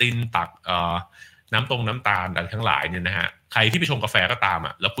วัลตินตัก น้ำตาลอะไรทั้งหลายเนี่ยนะฮะใครที่ไปชงกาแฟก็ตาม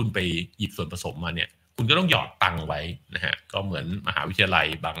อ่ะแล้วคุณไปหยิบส่วนผสมมาเนี่ยคุณก็ต้องหยอดตังค์ไว้นะฮะก็เหมือนมหาวิทยาลัย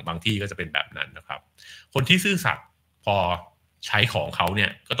บางที่ก็จะเป็นแบบนั้นนะครับคนที่ซื่อสัตย์พอใช้ของเขาเนี่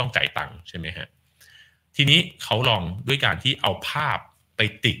ยก็ต้องจ่ายตังค์ใช่ไหมฮะทีนี้เขาลองด้วยการที่เอาภาพไป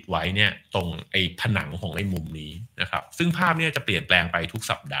ติดไว้เนี่ยตรงไอ้ผนังของไอ้มุมนี้นะครับซึ่งภาพเนี่ยจะเปลี่ยนแปลงไปทุก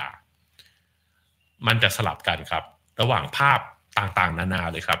สัปดาห์มันจะสลับกันครับระหว่างภาพต่างๆนานา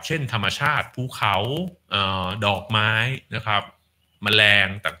เลยครับเช่นธรรมชาติภูเขาดอกไม้นะครับแมลง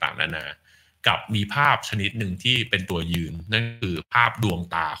ต่างๆนานากับมีภาพชนิดหนึ่งที่เป็นตัวยืนนั่นคือภาพดวง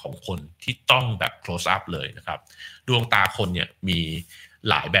ตาของคนที่ต้องแบบ close up เลยนะครับดวงตาคนเนี่ยมี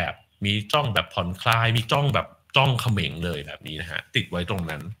หลายแบบมีจ้องแบบผ่อนคลายมีจ้องแบบจ้องเขม็งเลยแบบนี้นะฮะติดไว้ตรง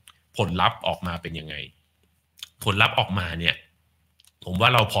นั้นผลลัพธ์ออกมาเป็นยังไงผลลัพธ์ออกมาเนี่ยผมว่า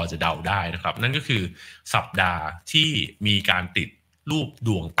เราพอจะเดาได้นะครับนั่นก็คือสัปดาห์ที่มีการติดรูปด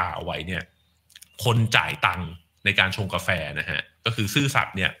วงตาไว้เนี่ยคนจ่ายตังค์ในการชงกาแฟนะฮะก็คือซื่อสัต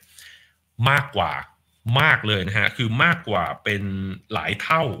ย์เนี่ยมากกว่ามากเลยนะฮะคือมากกว่าเป็นหลายเ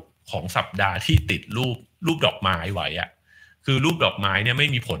ท่าของสัปดาห์ที่ติดรูปดอกไม้ไว้อะคือรูปดอกไม้เนี่ยไม่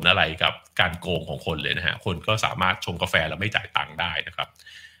มีผลอะไรกับการโกงของคนเลยนะฮะคนก็สามารถชงกาแฟแล้วไม่จ่ายตังค์ได้นะครับ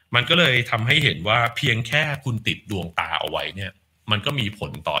มันก็เลยทำให้เห็นว่าเพียงแค่คุณติดดวงตาเอาไว้เนี่ยมันก็มีผ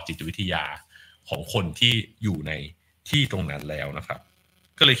ลต่อจิตวิทยาของคนที่อยู่ในที่ตรงนั้นแล้วนะครับ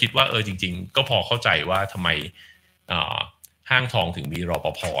ก็เลยคิดว่าจริงๆก็พอเข้าใจว่าทำไมห้างทองถึงมีรป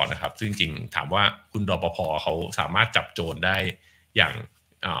ภนะครับซึ่งจริงถามว่าคุณรปภเขาสามารถจับโจรได้อย่าง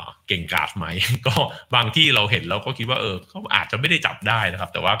เก่งกาจไหม ก็บางที่เราเห็นแล้วก็คิดว่าเขาอาจจะไม่ได้จับได้นะครับ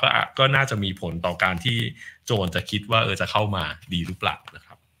แต่ว่าก็น่าจะมีผลต่อการที่โจรจะคิดว่าจะเข้ามาดีหรือเปล่านะค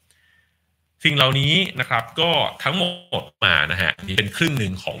รับสิ่งเหล่านี้นะครับก็ทั้งหมดมานะฮะนี่เป็นครึ่งหนึ่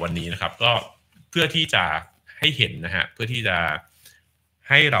งของวันนี้นะครับก็เพื่อที่จะให้เห็นนะฮะเพื่อที่จะ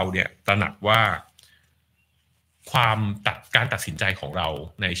ให้เราเนี่ยตระหนักว่าการตัดสินใจของเรา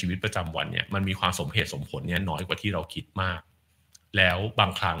ในชีวิตประจำวันเนี่ยมันมีความสมเหตุสมผลเนี่ยน้อยกว่าที่เราคิดมากแล้วบา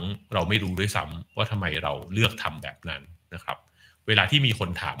งครั้งเราไม่รู้ด้วยซ้ำว่าทำไมเราเลือกทำแบบนั้นนะครับเวลาที่มีคน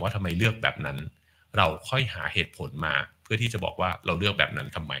ถามว่าทำไมเลือกแบบนั้นเราค่อยหาเหตุผลมาเพื่อที่จะบอกว่าเราเลือกแบบนั้น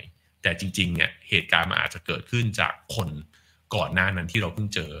ทำไมแต่จริงๆเนี่ยเหตุการณ์มันอาจจะเกิดขึ้นจากคนก่อนหน้านั้นที่เราเพิ่ง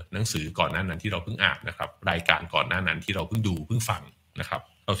เจอหนังสือก่อนหน้านั้นที่เราเพิ่งอ่านนะครับรายการก่อนหน้านั้นที่เราเพิ่งดูเพิ่งฟังนะครับ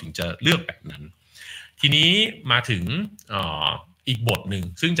เราถึงจะเลือกแบบนั้นทีนี้มาถึงอีกบทหนึ่ง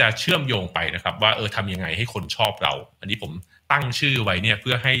ซึ่งจะเชื่อมโยงไปนะครับว่าทำยังไงให้คนชอบเราอันนี้ผมตั้งชื่อไว้เนี่ยเ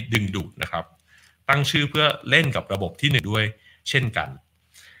พื่อให้ดึงดูดนะครับตั้งชื่อเพื่อเล่นกับระบบที่หนึ่งด้วยเช่นกัน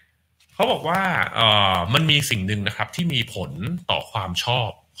เขาบอกว่ามันมีสิ่งหนึ่งนะครับที่มีผลต่อความชอบ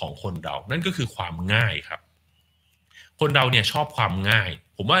ของคนเรานั่นก็คือความง่ายครับคนเราเนี่ยชอบความง่าย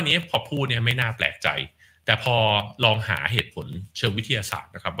ผมว่าอันนี้พอพูดเนี่ยไม่น่าแปลกใจแต่พอลองหาเหตุผลเชิงวิทยาศาสต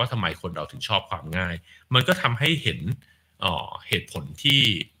ร์นะครับว่าทำไมคนเราถึงชอบความง่ายมันก็ทำให้เห็นเหตุผล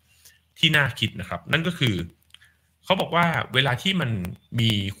ที่น่าคิดนะครับนั่นก็คือเขาบอกว่าเวลาที่มัน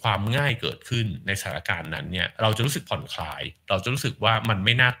มีความง่ายเกิดขึ้นในสถานการณ์นั้นเนี่ยเราจะรู้สึกผ่อนคลายเราจะรู้สึกว่ามันไ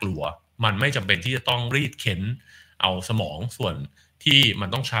ม่น่ากลัวมันไม่จำเป็นที่จะต้องรีดเค้นเอาสมองส่วนที่มัน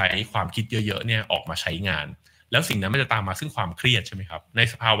ต้องใช้ความคิดเยอะๆเนี่ยออกมาใช้งานแล้วสิ่งนั้นมันจะตามมาซึ่งความเครียดใช่ไหมครับใน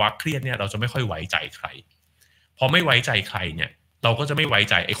สภาวะเครียดเนี่ยเราจะไม่ค่อยไว้ใจใครพอไม่ไว้ใจใครเนี่ยเราก็จะไม่ไว้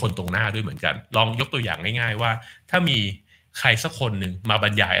ใจไอ้คนตรงหน้าด้วยเหมือนกันลองยกตัวอย่างง่ายๆว่าถ้ามีใครสักคนหนึ่งมาบร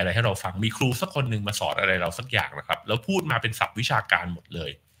รยายอะไรให้เราฟังมีครูสักคนหนึ่งมาสอนอะไรเราสักอย่างนะครับแล้วพูดมาเป็นศัพท์วิชาการหมดเล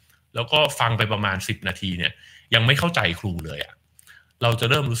ยแล้วก็ฟังไปประมาณ10 นาทีเนี่ยยังไม่เข้าใจครูเลยอะเราจะ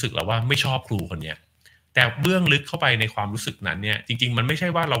เริ่มรู้สึกแล้วว่าไม่ชอบครูคนนี้แต่เบื้องลึกเข้าไปในความรู้สึกนั้นเนี่ยจริงๆมันไม่ใช่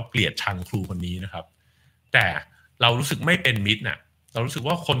ว่าเราเกลียดชังครูคนนี้นะครับแต่เรารู้สึกไม่เป็นมิตรน่ะเรารู้สึก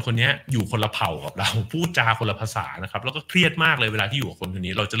ว่าคนนี้อยู่คนละเผ่ากับเราพูดจาคนละภาษานะครับแล้วก็เครียดมากเลยเวลาที่อยู่กับคนคน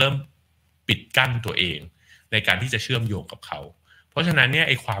นี้เราจะเริ่มปิดกั้นตัวเองในการที่จะเชื่อมโยงกับเขาเพราะฉะนั้นเนี่ยไ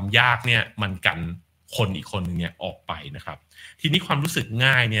อ้ความยากเนี่ยมันกันคนอีกคนนึงเนี่ยออกไปนะครับทีนี้ความรู้สึก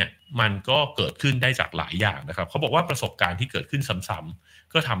ง่ายเนี่ยมันก็เกิดขึ้นได้จากหลายอย่างนะครับเขาบอกว่าประสบการณ์ที่เกิดขึ้นซ้ำ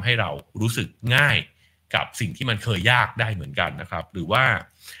ๆก็ทำให้เรารู้สึกง่ายกับสิ่งที่มันเคยยากได้เหมือนกันนะครับหรือว่า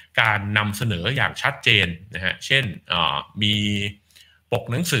การนำเสนออย่างชัดเจนนะฮะเช่นมีปก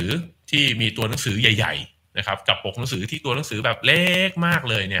หนังสือที่มีตัวหนังสือใหญ่ๆนะครับกับปกหนังสือที่ตัวหนังสือแบบเล็กมาก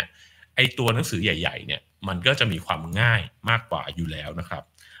เลยเนี่ยไอตัวหนังสือใหญ่ๆเนี่ยมันก็จะมีความง่ายมากกว่าอยู่แล้วนะครับ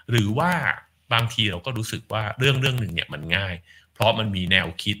หรือว่าบางทีเราก็รู้สึกว่าเรื่องหนึ่งเนี่ยมันง่ายเพราะมันมีแนว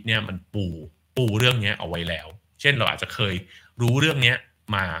คิดเนี่ยมันปูเรื่องนี้เอาไว้แล้วเช่นเราอาจจะเคยรู้เรื่องนี้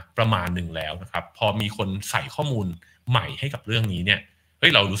มาประมาณหนึ่งแล้วนะครับพอมีคนใส่ข้อมูลใหม่ให้กับเรื่องนี้เนี่ย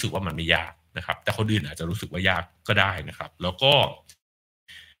เรารู้สึกว่ามันไม่ยากนะครับแต่คนอื่นอาจจะรู้สึกว่ายากก็ได้นะครับแล้วก็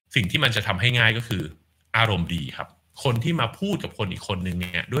สิ่งที่มันจะทำให้ง่ายก็คืออารมณ์ดีครับ คนที่มาพูดกับคนอีกคนหนึ่งเ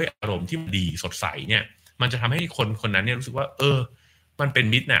นี่ยด้วยอารมณ์ที่ดีสดใสเนี่ยมันจะทำให้คนคนนั้นเนี่ยรู้สึกว่ามันเป็น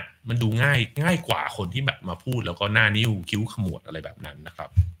มิตรน่ะมันดูง่ายกว่าคนที่แบบมาพูดแล้วก็หน้านิ้วคิ้วขมวดอะไรแบบนั้นนะครับ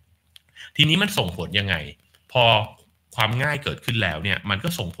ทีนี้มันส่งผลยังไงพอความง่ายเกิดขึ้นแล้วเนี่ยมันก็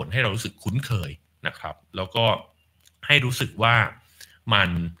ส่งผลให้เรารู้สึกคุ้นเคยนะครับแล้วก็ให้รู้สึกว่ามัน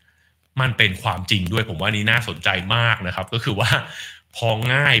มันเป็นความจริงด้วยผมว่านี้น่าสนใจมากนะครับก็คือว่าพอ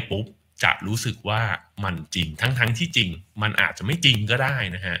ง่ายปุ๊บจะรู้สึกว่ามันจริงทั้งที่จริงมันอาจจะไม่จริงก็ได้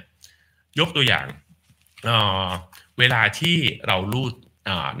นะฮะยกตัวอย่างเเวลาที่เรารูด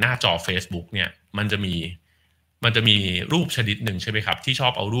หน้าจอ Facebook เนี่ยมันจะมีรูปชนิดหนึ่งใช่ไหมครับที่ชอ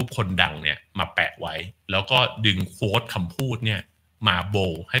บเอารูปคนดังเนี่ยมาแปะไว้แล้วก็ดึงโค้ดคำพูดเนี่ยมาโบ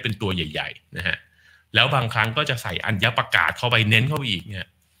ว์ให้เป็นตัวใหญ่ๆนะฮะแล้วบางครั้งก็จะใส่อัญญประกาศเข้าไปเน้นเข้าไปอีกเนี่ย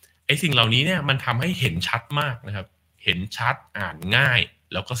ไอ้สิ่งเหล่านี้เนี่ยมันทำให้เห็นชัดมากนะครับเห็นชัดอ่านง่าย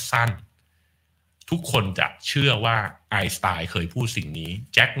แล้วก็สั้นทุกคนจะเชื่อว่าไอน์สไตน์เคยพูดสิ่งนี้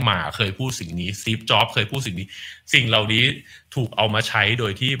แจ็คหม่าเคยพูดสิ่งนี้สตีฟจ็อบส์เคยพูดสิ่งนี้สิ่งเหล่านี้ถูกเอามาใช้โด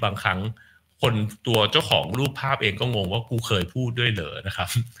ยที่บางครั้งคนตัวเจ้าของรูปภาพเองก็งงว่ากูเคยพูดด้วยเหรอนะครับ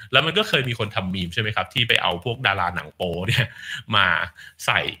แล้วมันก็เคยมีคนทำมีมใช่ไหมครับที่ไปเอาพวกดาราหนังโป๊เนี่ยมาใ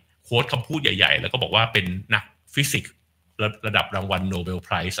ส่โค้ดคำพูดใหญ่ๆแล้วก็บอกว่าเป็นนักฟิสิกส์ระดับรางวัลโนเบลไพ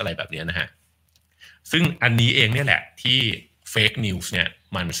รส์อะไรแบบนี้นะฮะซึ่งอันนี้เองเนี่ยแหละที่เฟกนิวส์เนี่ย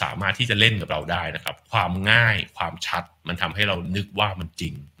มันสามารถที่จะเล่นกับเราได้นะครับความง่ายความชัดมันทำให้เรานึกว่ามันจริ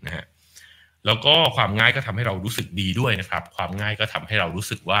งนะฮะแล้วก็ความง่ายก็ทำให้เรารู้สึกดีด้วยนะครับความง่ายก็ทำให้เรารู้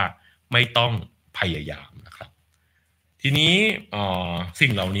สึกว่าไม่ต้องพยายามนะครับทีนี้สิ่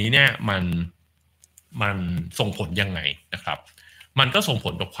งเหล่านี้เนี่ยมันส่งผลยังไงนะครับมันก็ส่งผ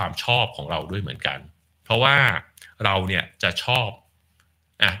ลกับความชอบของเราด้วยเหมือนกันเพราะว่าเราเนี่ยจะชอบ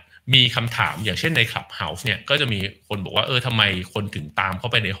มีคำถามอย่างเช่นใน Clubhouse เนี่ยก็จะมีคนบอกว่าทำไมคนถึงตามเข้า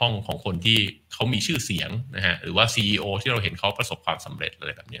ไปในห้องของคนที่เขามีชื่อเสียงนะฮะหรือว่า CEO ที่เราเห็นเขาประสบความสำเร็จอะไ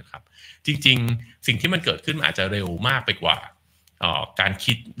รแบบนี้ครับจริงๆสิ่งที่มันเกิดขึ้นอาจจะเร็วมากไปกว่าการ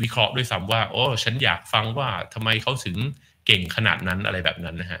คิดวิเคราะห์ด้วยซ้ำว่าฉันอยากฟังว่าทำไมเขาถึงเก่งขนาดนั้นอะไรแบบ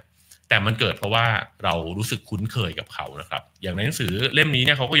นั้นนะฮะแต่มันเกิดเพราะว่าเรารู้สึกคุ้นเคยกับเขานะครับอย่างในหนังสือเล่มนี้เ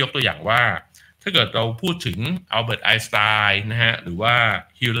นี่ยเขาก็ยกตัวอย่างว่าถ้าเกิดเราพูดถึงอัลเบิร์ตไอน์สไตน์นะฮะหรือว่า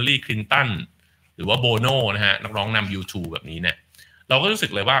ฮิลลารีคลินตันหรือว่าโบโนนะฮะนักร้องนำ U2 แบบนี้เนี่ยเราก็รู้สึ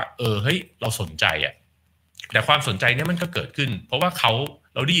กเลยว่าเฮ้ยเราสนใจอ่ะแต่ความสนใจเนี่ยมันก็เกิดขึ้นเพราะว่า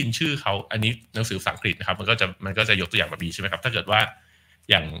เราได้ยินชื่อเขาอันนี้หนังสือภาษาอังกฤษนะครับมันก็จะยกตัวอย่างแบบนี้ใช่ไหมครับถ้าเกิดว่า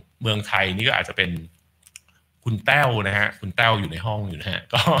อย่างเมืองไทยนี่ก็อาจจะเป็นคุณแต้วนะฮะคุณแต้วอยู่ในห้องอยู่นะฮะ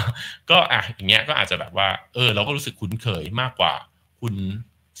ก็อย่างเงี้ยก็อาจจะแบบว่าเราก็รู้สึกคุ้นเคยมากกว่าคุณ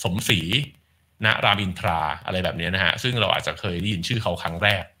สมศรีณรามอินทราอะไรแบบนี้นะฮะซึ่งเราอาจจะเคยได้ยินชื่อเขาครั้งแร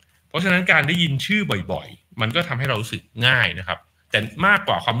กเพราะฉะนั้นการได้ยินชื่อบ่อยๆมันก็ทำให้เรารู้สึกง่ายนะครับแต่มากก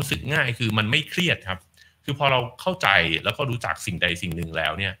ว่าความรู้สึกง่ายคือมันไม่เครียดครับคือพอเราเข้าใจแล้วก็รู้จักสิ่งใดสิ่งหนึ่งแล้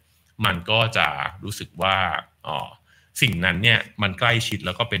วเนี่ยมันก็จะรู้สึกว่าสิ่งนั้นเนี่ยมันใกล้ชิดแ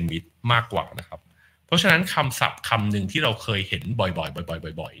ล้วก็เป็นมิตรมากกว่านะครับเพราะฉะนั้นคำศัพท์คำหนึ่งที่เราเคยเห็นบ่อย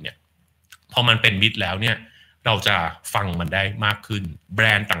ๆบ่อยๆเนี่ยพอมันเป็นมิตรแล้วเนี่ยเราจะฟังมันได้มากขึ้นแบร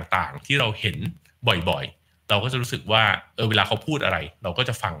นด์ต่างๆที่เราเห็นบ่อยๆเราก็จะรู้สึกว่าเวลาเขาพูดอะไรเราก็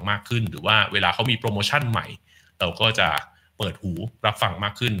จะฟังมากขึ้นหรือว่าเวลาเขามีโปรโมชั่นใหม่เราก็จะเปิดหูรับฟังม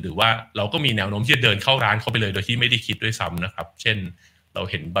ากขึ้นหรือว่าเราก็มีแนวโน้มที่จะเดินเข้าร้านเขาไปเลยโดยที่ไม่ได้คิดด้วยซ้ำนะครับเช่นเรา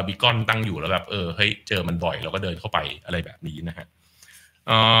เห็นบาร์บีคอนตั้งอยู่แล้วแบบเฮ้ยเจอมันบ่อยเราก็เดินเข้าไปอะไรแบบนี้นะฮะ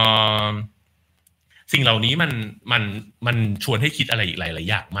สิ่งเหล่านี้มันชวนให้คิดอะไรอีกหลายๆ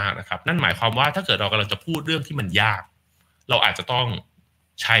อย่างมากนะครับนั่นหมายความว่าถ้าเกิดเรากำลังจะพูดเรื่องที่มันยากเราอาจจะต้อง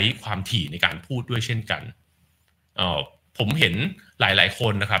ใช้ความถี่ในการพูดด้วยเช่นกันผมเห็นหลายๆค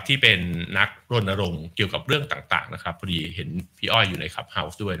นนะครับที่เป็นนักรณรงค์เกี่ยวกับเรื่องต่างๆนะครับพอดีเห็นพี่อ้อยอยู่ในคลับเฮา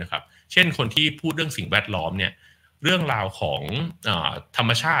ส์ด้วยนะครับเช่นคนที่พูดเรื่องสิ่งแวดล้อมเนี่ยเรื่องราวของธรร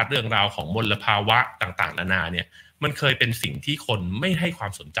มชาติเรื่องราวของมลภาวะต่างๆนานาเนี่ยมันเคยเป็นสิ่งที่คนไม่ให้ควา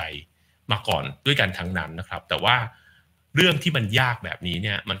มสนใจมาก่อนด้วยกันทั้งนั้นนะครับแต่ว่าเรื่องที่มันยากแบบนี้เ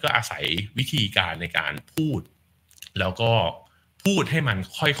นี่ยมันก็อาศัยวิธีการในการพูดแล้วก็พูดให้มัน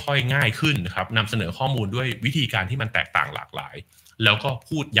ค่อยๆง่ายขึ้นนะครับนำเสนอข้อมูลด้วยวิธีการที่มันแตกต่างหลากหลายแล้วก็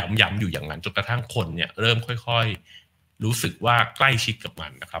พูดย้ำๆอยู่อย่างนั้นจนกระทั่งคนเนี่ยเริ่มค่อยๆรู้สึกว่าใกล้ชิดกับมั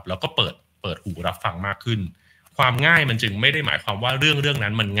นนะครับแล้วก็เปิดหูรับฟังมากขึ้นความง่ายมันจึงไม่ได้หมายความว่าเรื่องนั้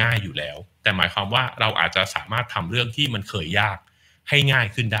นมันง่ายอยู่แล้วแต่หมายความว่าเราอาจจะสามารถทำเรื่องที่มันเคยยากให้ง่าย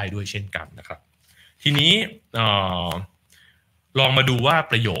ขึ้นได้ด้วยเช่นกันนะครับทีนี้ลองมาดูว่า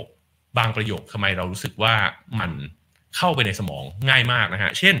บางประโยคทำไมเรารู้สึกว่ามันเข้าไปในสมองง่ายมากนะฮ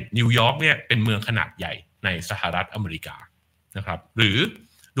ะเช่นนิวยอร์กเนี่ยเป็นเมืองขนาดใหญ่ในสหรัฐอเมริกานะครับหรือ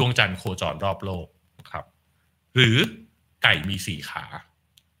ดวงจันทร์โคจรรอบโลกนะครับหรือไก่มี4 ขา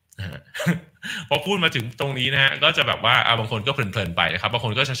พอพูดมาถึงตรงนี้นะฮะก็จะแบบว่าบางคนก็เพลินๆไปนะครับบางค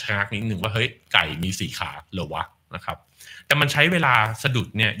นก็จะชะงักนิดหนึ่งว่าเฮ้ยไก่มี4ขาเหรอวะนะครับแต่มันใช้เวลาสะดุด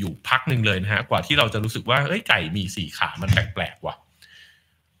เนี่ยอยู่พักหนึ่งเลยนะฮะกว่าที่เราจะรู้สึกว่าเฮ้ยไก่มี4ขามันแปลกๆว่ะ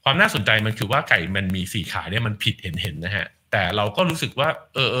ความน่าสนใจมันคือว่าไก่มันมี4ขาเนี่ยมันผิดเห็นๆนะฮะแต่เราก็รู้สึกว่า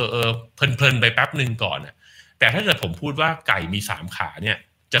เพลินๆไปแป๊บหนึ่งก่อนนะแต่ถ้าเกิดผมพูดว่าไก่มี3ขาเนี่ย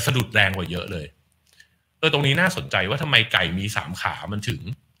จะสะดุดแรงกว่าเยอะเลยตรงนี้น่าสนใจว่าทำไมไก่มี3ขามันถึง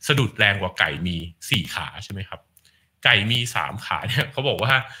สะดุดแรงกว่าไก่มี4ขาใช่ไหมครับไก่มี3ขาเนี่ยเขาบอก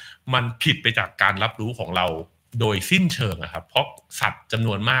ว่ามันผิดไปจากการรับรู้ของเราโดยสิ้นเชิงอะครับเพราะสัตว์จำน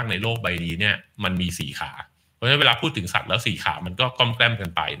วนมากในโลกใบนี้เนี่ยมันมี4ขาเพราะฉะนั้นเวลาพูดถึงสัตว์แล้ว4ขามันก็ก้อมแกล้มกัน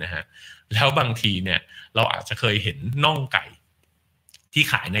ไปนะฮะแล้วบางทีเนี่ยเราอาจจะเคยเห็นน่องไก่ที่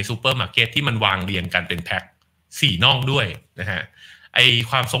ขายในซูเปอร์มาร์เก็ตที่มันวางเรียงกันเป็นแพ็ค4น่องด้วยนะฮะไอ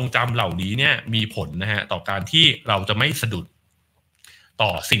ความทรงจำเหล่านี้เนี่ยมีผลนะฮะต่อการที่เราจะไม่สะดุดต่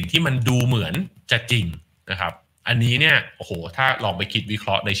อสิ่งที่มันดูเหมือนจะจริงนะครับอันนี้เนี่ยโอ้โหถ้าลองไปคิดวิเคร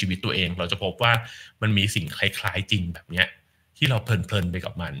าะห์ในชีวิตตัวเองเราจะพบว่ามันมีสิ่งคล้ายๆจริงแบบเนี้ยที่เราเพลินๆไป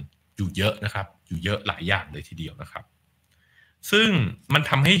กับมันอยู่เยอะนะครับอยู่เยอะหลายอย่างเลยทีเดียวนะครับซึ่งมัน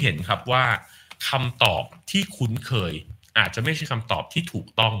ทำให้เห็นครับว่าคำตอบที่คุ้นเคยอาจจะไม่ใช่คำตอบที่ถูก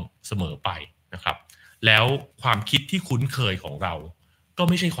ต้องเสมอไปนะครับแล้วความคิดที่คุ้นเคยของเราก็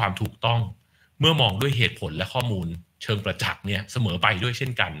ไม่ใช่ความถูกต้องเมื่อมองด้วยเหตุผลและข้อมูลเชิงประจักษ์เนี่ยเสมอไปด้วยเช่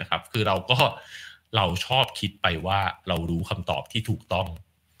นกันนะครับคือเราชอบคิดไปว่าเรารู้คำตอบที่ถูกต้อง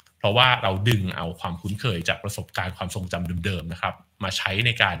เพราะว่าเราดึงเอาความคุ้นเคยจากประสบการณ์ความทรงจำเดิมๆนะครับมาใช้ใน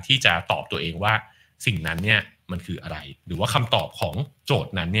การที่จะตอบตัวเองว่าสิ่งนั้นเนี่ยมันคืออะไรหรือว่าคำตอบของโจท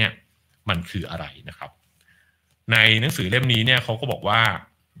ย์นั้นเนี่ยมันคืออะไรนะครับในหนังสือเล่มนี้เนี่ยเขาก็บอกว่า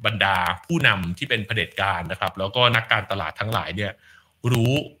บรรดาผู้นำที่เป็นเผด็จการนะครับแล้วก็นักการตลาดทั้งหลายเนี่ย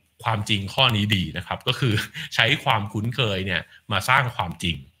รู้ความจริงข้อนี้ดีนะครับก็คือใช้ความคุ้นเคยเนี่ยมาสร้างความจ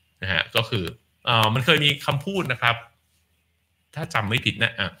ริงนะฮะก็คือมันเคยมีคำพูดนะครับถ้าจำไม่ผิดน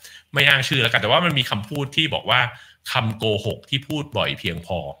ะไม่อ้างชื่อแล้วกันแต่ว่ามันมีคำพูดที่บอกว่าคำโกหกที่พูดบ่อยเพียงพ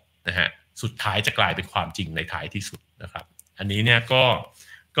อนะฮะสุดท้ายจะกลายเป็นความจริงในท้ายที่สุดนะครับอันนี้เนี่ย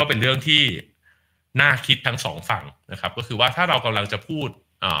ก็เป็นเรื่องที่น่าคิดทั้งสองฝั่งนะครับก็คือว่าถ้าเรากำลังจะพูด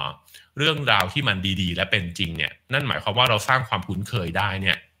เรื่องราวที่มันดีๆและเป็นจริงเนี่ยนั่นหมายความว่าเราสร้างความคุ้นเคยได้เ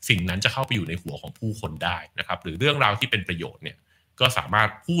นี่ยสิ่งนั้นจะเข้าไปอยู่ในหัวของผู้คนได้นะครับหรือเรื่องราวที่เป็นประโยชน์เนี่ยก็สามารถ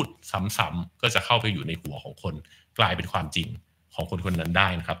พูดซ้ำๆก็จะเข้าไปอยู่ในหัวของคนกลายเป็นความจริงของคนคนนั้นได้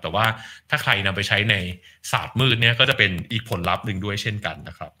นะครับแต่ว่าถ้าใครนำไปใช้ในศาสตร์มืดเนี่ยก็จะเป็นอีกผลลัพธ์หนึ่งด้วยเช่นกัน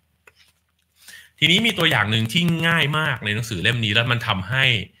นะครับทีนี้มีตัวอย่างหนึ่งที่ง่ายมากในหนังสือเล่มนี้แล้วมันทำให้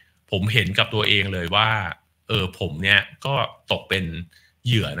ผมเห็นกับตัวเองเลยว่าผมเนี่ยก็ตกเป็นเ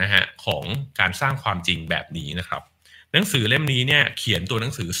หยื่อนะฮะของการสร้างความจริงแบบนี้นะครับหนังสือเล่มนี้เนี่ยเขียนตัวหนั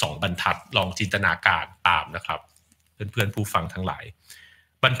งสือ2บรรทัดลองจินตนาการตามนะครับเพื่อนๆผู้ฟังทั้งหลาย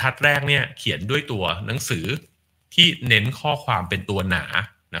บรรทัดแรกเนี่ยเขียนด้วยตัวหนังสือที่เน้นข้อความเป็นตัวหนา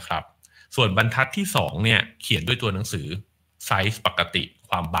นะครับส่วนบรรทัดที่2เนี่ยเขียนด้วยตัวหนังสือไซส์ปกติ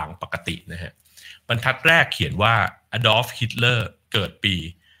ความบางปกตินะฮะบรรทัดแรกเขียนว่า Adolf Hitler เกิดปี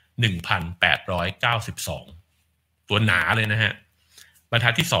1892ตัวหนาเลยนะฮะบรรทั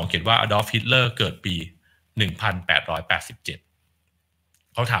ดที่2เขียนว่า Adolf Hitler เกิดปี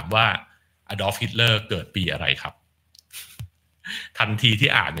1887เขาถามว่า Adolf Hitler เกิดปีอะไรครับทันทีที่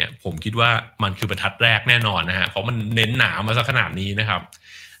อ่านเนี่ยผมคิดว่ามันคือบรรทัดแรกแน่นอนนะฮะเพราะมันเน้นหนามาสักขนาดนี้นะครับ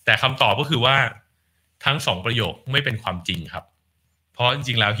แต่คำตอบก็คือว่าทั้ง2ประโยคไม่เป็นความจริงครับเพราะจ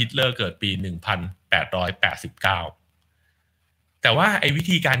ริงๆแล้วฮิตเลอร์เกิดปี1889แต่ว่าไอ้วิ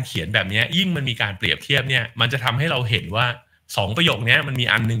ธีการเขียนแบบนี้ยิ่งมันมีการเปรียบเทียบเนี่ยมันจะทำให้เราเห็นว่า2ประโยคนี้มันมี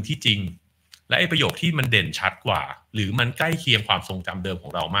อันนึงที่จริงและไอ้ประโยคที่มันเด่นชัดกว่าหรือมันใกล้เคียงความทรงจำเดิมขอ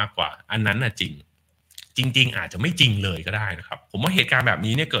งเรามากกว่าอันนั้นน่ะจริงอาจจะไม่จริงเลยก็ได้นะครับผมว่าเหตุการณ์แบบ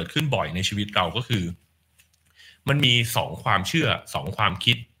นี้เนี่ยเกิดขึ้นบ่อยในชีวิตเราก็คือมันมี2ความเชื่อ2ความ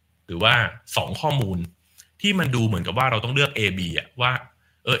คิดหรือว่า2ข้อมูลที่มันดูเหมือนกับว่าเราต้องเลือก A B อ่ะว่า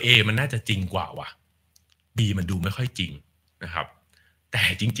A มันน่าจะจริงกว่าว่ะ B มันดูไม่ค่อยจริงนะครับแต่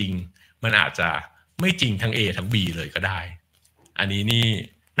จริงๆมันอาจจะไม่จริงทั้ง A ทั้ง B เลยก็ได้อันนี้นี่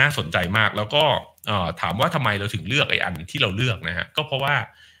น่าสนใจมากแล้วก็ถามว่าทำไมเราถึงเลือกไอ้อันที่เราเลือกนะฮะก็เพราะว่า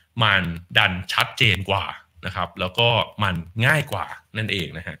มันดันชัดเจนกว่านะครับแล้วก็มันง่ายกว่านั่นเอง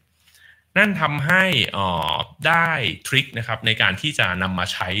นะฮะนั่นทำให้ได้ทริคนะครับในการที่จะนำมา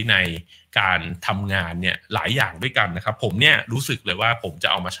ใช้ในการทำงานเนี่ยหลายอย่างด้วยกันนะครับผมเนี่ยรู้สึกเลยว่าผมจะ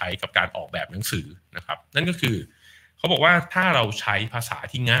เอามาใช้กับการออกแบบหนังสือนะครับนั่นก็คือเขาบอกว่าถ้าเราใช้ภาษา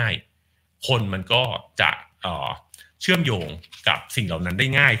ที่ง่ายคนมันก็จะเชื่อมโยงกับสิ่งเหล่านั้นได้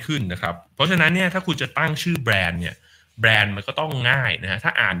ง่ายขึ้นนะครับเพราะฉะนั้นเนี่ยถ้าคุณจะตั้งชื่อแบรนด์เนี่ยแบรนด์มันก็ต้องง่ายนะฮะถ้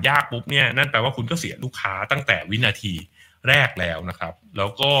าอ่านยากปุ๊บเนี่ยนั่นแปลว่าคุณก็เสียลูกค้าตั้งแต่วินาที แรกแล้วนะครับแล้ว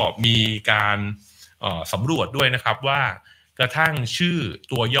ก็มีการสำรวจด้วยนะครับว่ากระทั่งชื่อ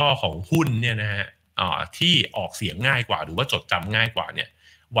ตัวย่อของหุ้นเนี่ยนะฮะที่ออกเสียงง่ายกว่าหรือว่าจดจำง่ายกว่าเนี่ย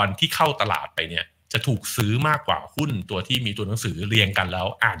วันที่เข้าตลาดไปเนี่ยจะถูกซื้อมากกว่าหุ้นตัวที่มีตัวหนังสือเรียงกันแล้ว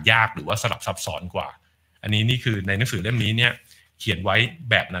อ่านยากหรือว่าสลับซับซ้อนกว่าอันนี้นี่คือในหนังสือเล่มนี้เนี่ยเขียนไว้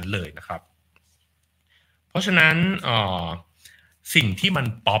แบบนั้นเลยนะครับเพราะฉะนั้นสิ่งที่มัน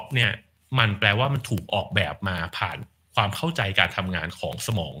ป๊อปเนี่ยมันแปลว่ามันถูกออกแบบมาผ่านความเข้าใจการทำงานของส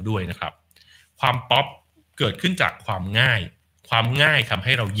มองด้วยนะครับความป๊อปเกิดขึ้นจากความง่ายทำใ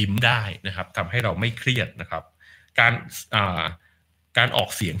ห้เรายิ้มได้นะครับทำให้เราไม่เครียดนะครับการการออก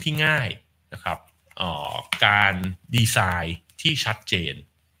เสียงที่ง่ายนะครับการดีไซน์ที่ชัดเจน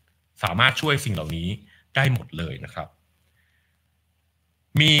สามารถช่วยสิ่งเหล่านี้ได้หมดเลยนะครับ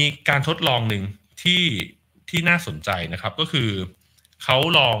มีการทดลองหนึ่งที่น่าสนใจนะครับก็คือเขา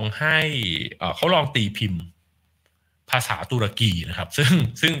ลองตีพิมพ์ภาษาตุรกีนะครับ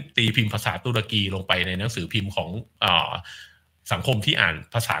ซึ่งตีพิมพ์ภาษาตุรกีลงไปในหนังสือพิมพ์ของสังคมที่อ่าน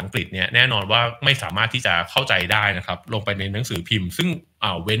ภาษาอังกฤษเนี่ยแน่นอนว่าไม่สามารถที่จะเข้าใจได้นะครับลงไปในหนังสือพิมพ์ซึ่ง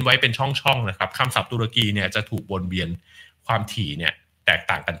เว้นไว้เป็นช่องๆนะครับคำศัพท์ตุรกีเนี่ยจะถูกวนเวียนความถี่เนี่ยแตก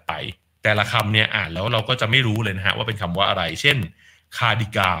ต่างกันไปแต่ละคำเนี่ยอ่านแล้วเราก็จะไม่รู้เลยนะฮะว่าเป็นคำว่าอะไรเช่นคาดิ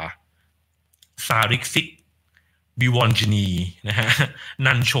กาซาริกซิกบิวอนจนีนะฮะ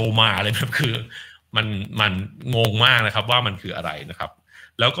นันโชมาอะไรแบบคือมันงงมากนะครับว่ามันคืออะไรนะครับ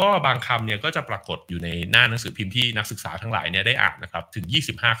แล้วก็บางคำเนี่ยก็จะปรากฏอยู่ในหน้าหนังสือพิมพ์ที่นักศึกษาทั้งหลายเนี่ยได้อ่านนะครับถึง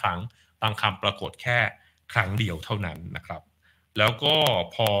25ครั้งบางคำปรากฏแค่ครั้งเดียวเท่านั้นนะครับแล้วก็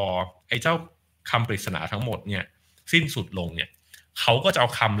พอไอ้เจ้าคำปริศนาทั้งหมดเนี่ยสิ้นสุดลงเนี่ยเขาก็จะเอา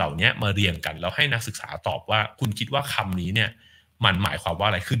คำเหล่านี้มาเรียงกันแล้วให้นักศึกษาตอบว่าคุณคิดว่าคำนี้เนี่ยมันหมายความว่า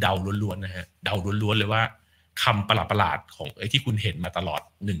อะไรคือเดาล้วนๆนะฮะเดาล้วนๆเลยว่าคำประหลาดๆของไอ้ที่คุณเห็นมาตลอด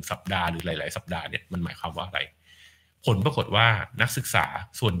1สัปดาห์หรือหลายๆสัปดาห์เนี่ยมันหมายความว่าอะไรผลปรากฏว่านักศึกษา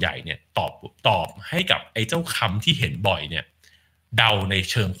ส่วนใหญ่เนี่ยตอบให้กับไอ้เจ้าคำที่เห็นบ่อยเนี่ยเดาใน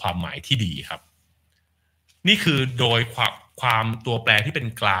เชิงความหมายที่ดีครับนี่คือโดยความตัวแปรที่เป็น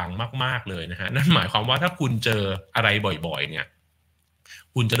กลางมากๆเลยนะฮะนั่นหมายความว่าถ้าคุณเจออะไรบ่อยๆเนี่ย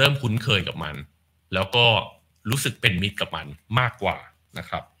คุณจะเริ่มคุ้นเคยกับมันแล้วก็รู้สึกเป็นมิตรกับมันมากกว่านะ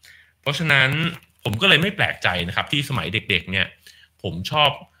ครับเพราะฉะนั้นผมก็เลยไม่แปลกใจนะครับที่สมัยเด็กๆเนี่ยผมชอ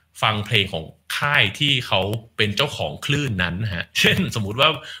บฟังเพลงของค่ายที่เขาเป็นเจ้าของคลื่นนั้นนะฮะเช่นสมมุติว่า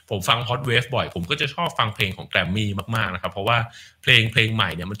ผมฟัง Hot Wave บ่อยผมก็จะชอบฟังเพลงของแกรมมี่มากๆนะครับเพราะว่าเพลงใหม่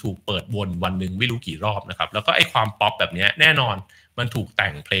เนี่ยมันถูกเปิดวนวันหนึ่งไม่รู้กี่รอบนะครับแล้วก็ไอ้ความป๊อปแบบนี้แน่นอนมันถูกแต่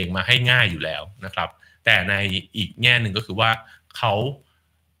งเพลงมาให้ง่ายอยู่แล้วนะครับแต่ในอีกแง่หนึ่งก็คือว่าเขา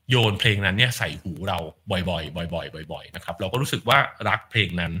โยนเพลงนั้นเนี่ยใส่หูเราบ่อยๆบ่อยๆบ่อยๆนะครับเราก็รู้สึกว่ารักเพลง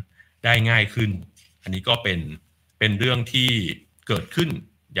นั้นได้ง่ายขึ้นอันนี้ก็เป็นเรื่องที่เกิดขึ้น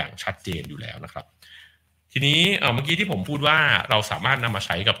อย่างชัดเจนอยู่แล้วนะครับทีนี้เมื่อกี้ที่ผมพูดว่าเราสามารถนำมาใ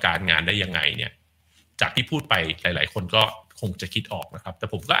ช้กับการงานได้ยังไงเนี่ยจากที่พูดไปหลายๆคนก็คงจะคิดออกนะครับแต่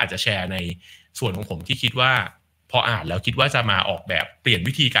ผมก็อาจจะแชร์ในส่วนของผมที่คิดว่าพออ่านแล้วคิดว่าจะมาออกแบบเปลี่ยน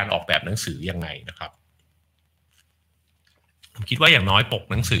วิธีการออกแบบหนังสือยังไงนะครับผมคิดว่าอย่างน้อยปก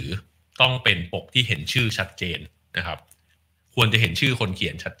หนังสือต้องเป็นปกที่เห็นชื่อชัดเจนนะครับควรจะเห็นชื่อคนเขี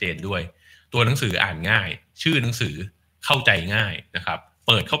ยนชัดเจนด้วยตัวหนังสืออ่านง่ายชื่อหนังสือเข้าใจง่ายนะครับเ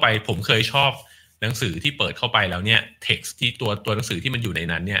ปิดเข้าไปผมเคยชอบหนังสือที่เปิดเข้าไปแล้วเนี่ย text ที่ตัวหนังสือที่มันอยู่ใน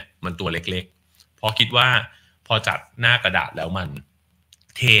นั้นเนี่ยมันตัวเล็กๆเพราะคิดว่าพอจัดหน้ากระดาษแล้วมัน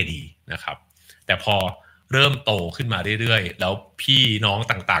เท่ดีนะครับแต่พอเริ่มโตขึ้นมาเรื่อยๆแล้วพี่น้อง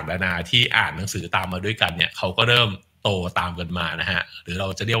ต่างๆนานาที่อ่านหนังสือตามมาด้วยกันเนี่ยเขาก็เริ่มโตตามกันมานะฮะหรือเรา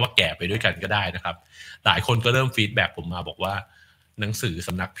จะเรียกว่าแก่ไปด้วยกันก็ได้นะครับหลายคนก็เริ่มฟีดแบ็กผมมาบอกว่าหนังสือส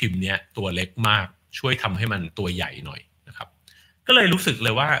ำนักพิมพ์เนี่ยตัวเล็กมากช่วยทำให้มันตัวใหญ่หน่อยนะครับก็เลยรู้สึกเล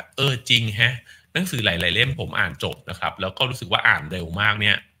ยว่าจริงฮะหนังสือหลายๆเล่มผมอ่านจบนะครับแล้วก็รู้สึกว่าอ่านเร็วมากเ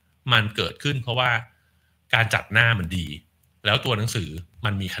นี่ยมันเกิดขึ้นเพราะว่าการจัดหน้ามันดีแล้วตัวหนังสือมั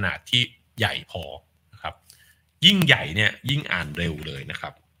นมีขนาดที่ใหญ่พอนะครับยิ่งใหญ่เนี่ยยิ่งอ่านเร็วเลยนะครั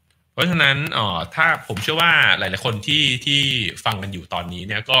บเพราะฉะนั้นถ้าผมเชื่อว่าหลายๆคนที่ฟังกันอยู่ตอนนี้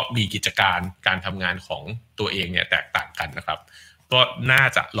เนี่ยก็มีกิจการทำงานของตัวเองเนี่ยแตกต่างกันนะครับก็น่า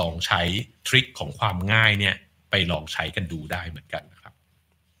จะลองใช้ทริคของความง่ายเนี่ยไปลองใช้กันดูได้เหมือนกันนะครับ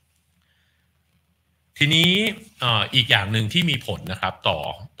ทีนี้อีกอย่างหนึ่งที่มีผลนะครับ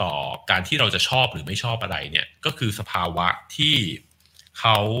ต่อการที่เราจะชอบหรือไม่ชอบอะไรเนี่ยก็คือสภาวะที่เข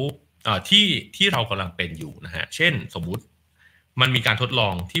าที่เรากำลังเป็นอยู่นะฮะเช่นสมมุติมันมีการทดลอ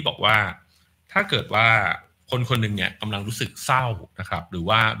งที่บอกว่าถ้าเกิดว่าคนคนหนึ่งเนี่ยกำลังรู้สึกเศร้านะครับหรือ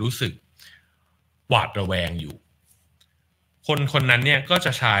ว่ารู้สึกหวาดระแวงอยู่คนนั้นเนี่ยก็จ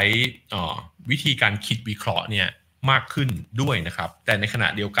ะใช้วิธีการคิดวิเคราะห์เนี่ยมากขึ้นด้วยนะครับแต่ในขณะ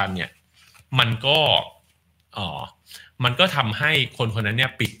เดียวกันเนี่ยมันก็ มันก็ทำให้คนคนนั้นเนี่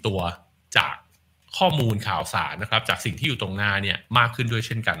ยปิดตัวจากข้อมูลข่าวสารนะครับจากสิ่งที่อยู่ตรงหน้าเนี่ยมากขึ้นด้วยเ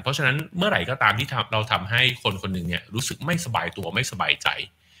ช่นกันเพราะฉะนั้นเมื่อไหร่ก็ตามที่เราทำให้คนคนหนึ่งเนี่ยรู้สึกไม่สบายตัวไม่สบายใจ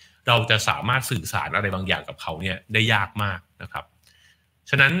เราจะสามารถสื่อสารอะไรบางอย่างกับเขาเนี่ยได้ยากมากนะครับ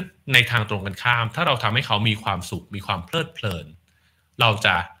ฉะนั้นในทางตรงกันข้ามถ้าเราทำให้เขามีความสุขมีความเพลิดเพลินเราจ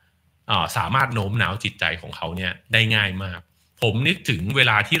ะสามารถโน้มน้าวจิตใจของเขาเนี่ยได้ง่ายมากผมนึกถึงเว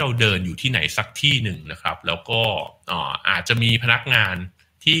ลาที่เราเดินอยู่ที่ไหนสักที่หนึ่งนะครับแล้วก็อาจจะมีพนักงาน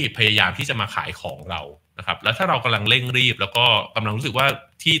ที่พยายามที่จะมาขายของเรานะครับแล้วถ้าเรากำลังเร่งรีบแล้วก็กำลังรู้สึกว่า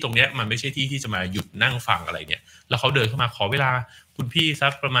ที่ตรงนี้มันไม่ใช่ที่ที่จะมาหยุดนั่งฟังอะไรเนี่ยแล้วเขาเดินเข้ามาขอเวลาคุณพี่สั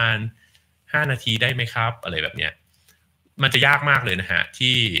กประมาณ5 นาทีได้ไหมครับอะไรแบบเนี้ยมันจะยากมากเลยนะฮะ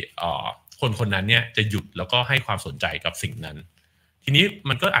ที่คนคนนั้นเนี่ยจะหยุดแล้วก็ให้ความสนใจกับสิ่งนั้นทีนี้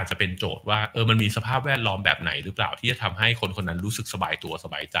มันก็อาจจะเป็นโจทย์ว่ามันมีสภาพแวดล้อมแบบไหนหรือเปล่าที่จะทำให้คนคนนั้นรู้สึกสบายตัวส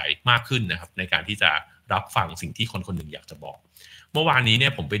บายใจมากขึ้นนะครับในการที่จะรับฟังสิ่งที่คนคนหนึ่งอยากจะบอกเมื่อวานนี้เนี่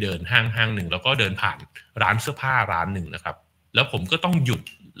ยผมไปเดินห้างหนึ่งแล้วก็เดินผ่านร้านเสื้อผ้าร้านหนึ่งนะครับแล้วผมก็ต้องหยุด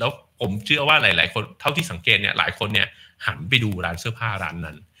แล้วผมเชื่อว่าหลายๆคนเท่าที่สังเกตเนี่ยหลายคนเนี่ยหันไปดูร้านเสื้อผ้าร้าน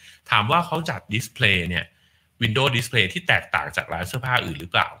นั้นถามว่าเขาจัดดิสเพลย์เนี่ยวินโดว์ดิสเพลย์ที่แตกต่างจากร้านเสื้อผ้าอื่นหรื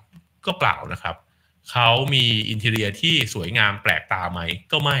อเปล่าก็เปล่านะครับเขามีอินทีเรียที่สวยงามแปลกตาไหม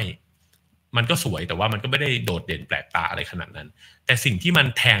ก็ไม่มันก็สวยแต่ว่ามันก็ไม่ได้โดดเด่นแปลกตาอะไรขนาดนั้นแต่สิ่งที่มัน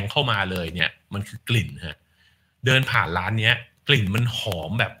แทงเข้ามาเลยเนี่ยมันคือกลิ่นฮะเดินผ่านร้านเนี้ยกลิ่นมันหอ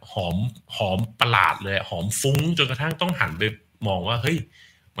มแบบหอมประหลาดเลยหอมฟุ้งจนกระทั่งต้องหันไปมองว่าเฮ้ย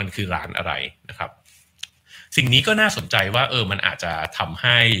มันคือร้านอะไรนะครับสิ่งนี้ก็น่าสนใจว่ามันอาจจะทำใ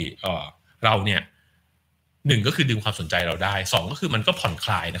ห้เราเนี่ยหนึ่งก็คือดึงความสนใจเราได้สองก็คือมันก็ผ่อนค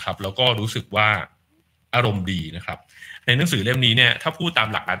ลายนะครับแล้วก็รู้สึกว่าอารมณ์ดีนะครับในหนังสือเล่มนี้เนี่ยถ้าพูดตาม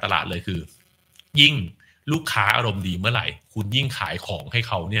หลักการตลาดเลยคือยิ่งลูกค้าอารมณ์ดีเมื่อไหร่คุณยิ่งขายของให้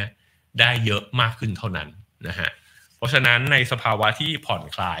เขาเนี่ยได้เยอะมากขึ้นเท่านั้นนะฮะเพราะฉะนั้นในสภาวะที่ผ่อน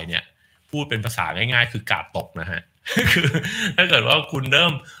คลายเนี่ยพูดเป็นภาษาง่ายๆคือกาดตกนะฮะ คือถ้าเกิดว่าคุณเริ่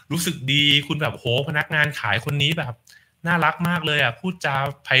มรู้สึกดีคุณแบบโหพนักงานขายคนนี้แบบน่ารักมากเลยอ่ะพูดจา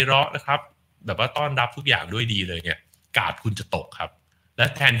ไพเราะนะครับแบบว่าต้อนรับทุกอย่างด้วยดีเลยเนี่ยกาดคุณจะตกครับและ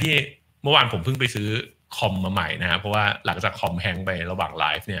แทนที่เมื่อวานผมเพิ่งไปซื้อคอมมาใหม่นะฮะเพราะว่าหลังจากคอมแฮงไประหว่างไล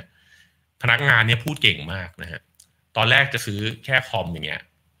ฟ์เนี่ยพนักงานเนี่ยพูดเก่งมากนะฮะตอนแรกจะซื้อแค่คอมอย่างเงี้ย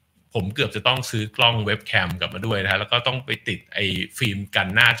ผมเกือบจะต้องซื้อกล้องเว็บแคมกลับมาด้วยนะฮะแล้วก็ต้องไปติดไอ้ฟิล์มกัน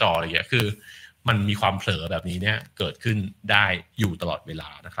หน้าจออะไรอย่างเงี้ยคือมันมีความเผลอแบบนี้เนี่ยเกิดขึ้นได้อยู่ตลอดเวลา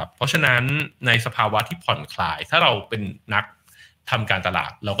นะครับเพราะฉะนั้นในสภาวะที่ผ่อนคลายถ้าเราเป็นนักทำการตลา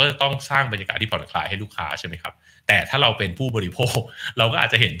ดเราก็จะต้องสร้างบรรยากาศที่ผ่อนคลายให้ลูกค้าใช่ไหมครับแต่ถ้าเราเป็นผู้บริโภคเราก็อาจ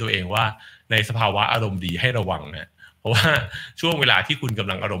จะเห็นตัวเองว่าในสภาวะอารมณ์ดีให้ระวังนะเพราะว่าช่วงเวลาที่คุณก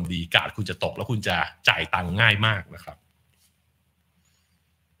ำลังอารมณ์ดีกาดคุณจะตกแล้วคุณจะจ่ายตังค์ง่ายมากนะครับ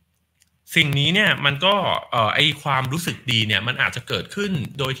สิ่งนี้เนี่ยมันก็ไอความรู้สึกดีเนี่ยมันอาจจะเกิดขึ้น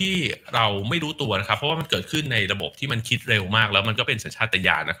โดยที่เราไม่รู้ตัวนะครับเพราะว่ามันเกิดขึ้นในระบบที่มันคิดเร็วมากแล้วมันก็เป็นสัญชาตญ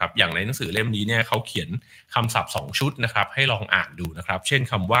าณนะครับอย่างในหนังสือเล่มนี้เนี่ยเขาเขียนคำศัพท์2ชุดนะครับให้ลองอ่านดูนะครับเช่น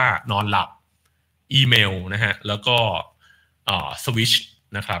คำว่านอนหลับอีเมลนะฮะแล้วก็สวิช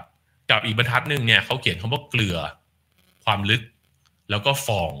นะครับกับอีกบรรทัดหนึ่งเนี่ยเขาเขียนคำว่าเกลือความลึกแล้วก็ฟ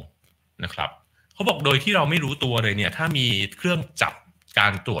องนะครับเขาบอกโดยที่เราไม่รู้ตัวเลยเนี่ยถ้ามีเครื่องจับกา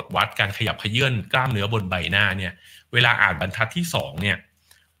รตรวจวัดการขยับเขยื้อนกล้ามเนื้อบนใบหน้าเนี่ยเวลาอ่านบรรทัดที่2เนี่ย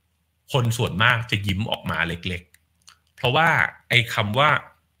คนส่วนมากจะยิ้มออกมาเล็กๆเพราะว่าไอ้คำว่า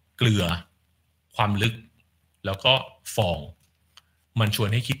เกลือความลึกแล้วก็ฟองมันชวน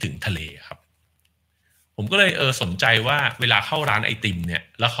ให้คิดถึงทะเลครับผมก็เลยสนใจว่าเวลาเข้าร้านไอติมเนี่ย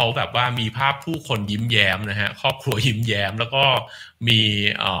แล้วเขาแบบว่ามีภาพผู้คนยิ้มแย้มนะฮะครอบครัวยิ้มแย้มแล้วก็มี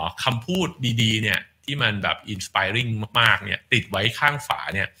คำพูดดีๆเนี่ยที่มันแบบ inspiring มากๆเนี่ยติดไว้ข้างฝา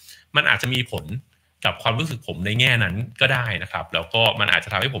เนี่ยมันอาจจะมีผลกับความรู้สึกผมในแง่นั้นก็ได้นะครับแล้วก็มันอาจจะ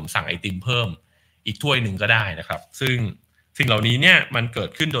ทำให้ผมสั่งไอติมเพิ่มอีกถ้วยหนึ่งก็ได้นะครับซึ่งสิ่งเหล่านี้เนี่ยมันเกิด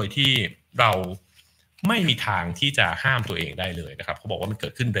ขึ้นโดยที่เราไม่มีทางที่จะห้ามตัวเองได้เลยนะครับเขาบอกว่ามันเกิ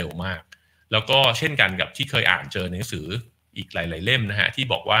ดขึ้นเร็วมากแล้วก็เช่นกันกับที่เคยอ่านเจอในหนังสืออีกหลายๆเล่มนะฮะที่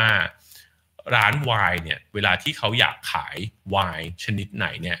บอกว่าร้านไวน์เนี่ยเวลาที่เขาอยากขายไวน์ชนิดไหน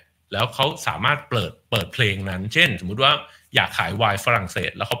เนี่ยแล้วเขาสามารถเปิดเพลงนั้นเช่นสมมุติว่าอยากขายไวน์ฝรั่งเศ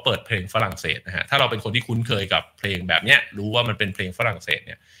สแล้วเขาเปิดเพลงฝรั่งเศสนะฮะถ้าเราเป็นคนที่คุ้นเคยกับเพลงแบบเนี้ยรู้ว่ามันเป็นเพลงฝรั่งเศสเ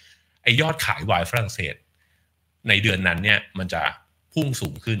นี่ยไอยอดขายไวน์ฝรั่งเศสในเดือนนั้นเนี่ยมันจะพุ่งสู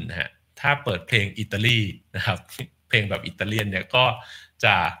งขึ้นนะฮะถ้าเปิดเพลงอิตาลีนะครับเพลงแบบอิตาเลียนเนี่ยก็จ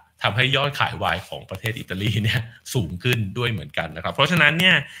ะทำให้ยอดขายไวน์ของประเทศอิตาลีเนี่ยสูงขึ้นด้วยเหมือนกันนะครับเพราะฉะนั้นเ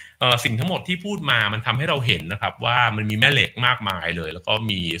นี่ยสิ่งทั้งหมดที่พูดมามันทำให้เราเห็นนะครับว่ามันมีแม่เหล็กมากมายเลยแล้วก็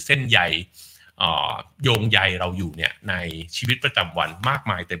มีเส้นใยโยงใยเราอยู่เนี่ยในชีวิตประจำวันมาก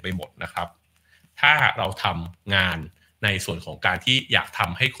มายเต็มไปหมดนะครับถ้าเราทำงาน ในส่วนของการที่อยากท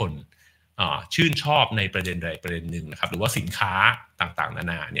ำให้คนชื่นชอบในประเด็นใดประเด็นหนึ่งนะครับหรือว่าสินค้าต่างๆนา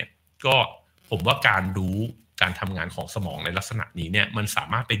นาเนี่ยก็ผมว่าการรู้การทำงานของสมองในลักษณะนี้เนี่ยมันสา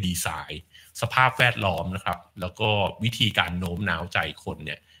มารถไปดีไซน์สภาพแวดล้อมนะครับแล้วก็วิธีการโน้มน้าวใจคนเ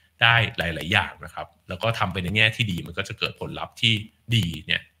นี่ยได้หลายๆอย่างนะครับแล้วก็ทำไปในแง่ที่ดีมันก็จะเกิดผลลัพธ์ที่ดีเ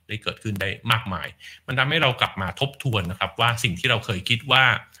นี่ยได้เกิดขึ้นได้มากมายมันทำให้เรากลับมาทบทวนนะครับว่าสิ่งที่เราเคยคิดว่า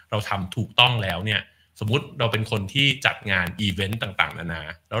เราทำถูกต้องแล้วเนี่ยสมมุติเราเป็นคนที่จัดงานอีเวนต์ต่างๆนานา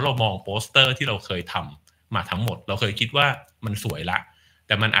แล้วเรามองโปสเตอร์ที่เราเคยทำมาทั้งหมดเราเคยคิดว่ามันสวยละแ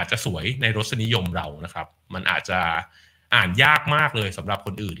ต่มันอาจจะสวยในรสนิยมเรานะครับมันอาจจะอ่านยากมากเลยสำหรับค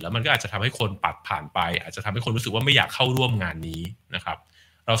นอื่นแล้วมันก็อาจจะทำให้คนปัดผ่านไปอาจจะทำให้คนรู้สึกว่าไม่อยากเข้าร่วมงานนี้นะครับ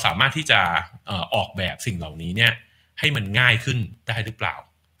เราสามารถที่จะออกแบบสิ่งเหล่านี้เนี่ยให้มันง่ายขึ้นได้หรือเปล่า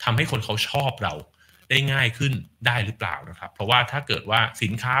ทำให้คนเขาชอบเราได้ง่ายขึ้นได้หรือเปล่านะครับเพราะว่าถ้าเกิดว่าสิ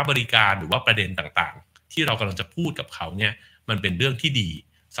นค้าบริการหรือว่าประเด็นต่างๆที่เรากำลังจะพูดกับเขาเนี่ยมันเป็นเรื่องที่ดี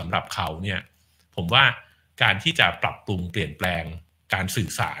สำหรับเขาเนี่ยผมว่าการที่จะปรับปรุงเปลี่ยนแปลงการสื่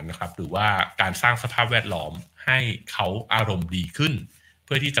อสารนะครับหรือว่าการสร้างสภาพแวดล้อมให้เขาอารมณ์ดีขึ้นเ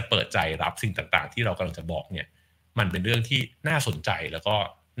พื่อที่จะเปิดใจรับสิ่งต่างๆที่เรากำลังจะบอกเนี่ยมันเป็นเรื่องที่น่าสนใจแล้วก็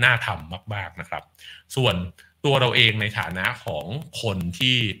น่าทำมากๆนะครับส่วนตัวเราเองในฐานะของคน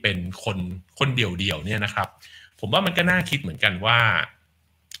ที่เป็นคนเดี่ยวๆเนี่ยนะครับผมว่ามันก็น่าคิดเหมือนกันว่า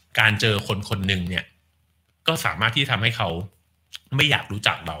การเจอคนหนึ่งเนี่ยก็สามารถที่ทำให้เขาไม่อยากรู้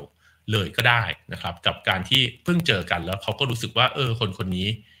จักเราเลยก็ได้นะครับกับการที่เพิ่งเจอกันแล้วเขาก็รู้สึกว่าคนนี้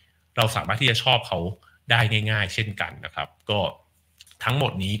เราสามารถที่จะชอบเขาได้ง่ายๆเช่นกันนะครับก็ทั้งหม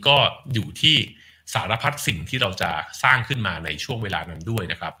ดนี้ก็อยู่ที่สารพัดสิ่งที่เราจะสร้างขึ้นมาในช่วงเวลานั้นด้วย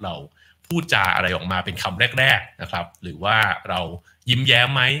นะครับเราพูดจาอะไรออกมาเป็นคำแรกๆนะครับหรือว่าเรายิ้มแย้ม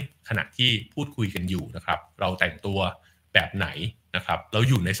ไหมขณะที่พูดคุยกันอยู่นะครับเราแต่งตัวแบบไหนนะครับเรา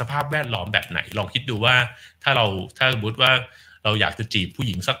อยู่ในสภาพแวดล้อมแบบไหนลองคิดดูว่าถ้าสมมติว่าเราอยากจะจีบผู้ห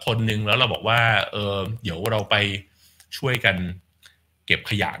ญิงสักคนนึงแล้วเราบอกว่าเดี๋ยวเราไปช่วยกันเก็บ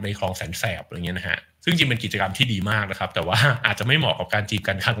ขยะในคลองแสนแสบอะไรเงี้ยนะฮะซึ่งจริงเป็นกิจกรรมที่ดีมากนะครับแต่ว่าอาจจะไม่เหมาะกับการจีบ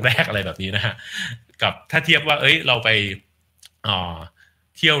กันครั้งแรกอะไรแบบนี้นะฮะกับถ้าเทียบว่าเราไป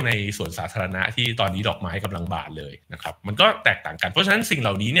เที่ยวในสวนสาธารณะที่ตอนนี้ดอกไม้กำลังบานเลยนะครับมันก็แตกต่างกันเพราะฉะนั้นสิ่งเห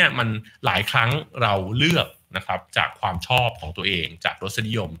ล่านี้เนี่ยมันหลายครั้งเราเลือกนะครับจากความชอบของตัวเองจากรส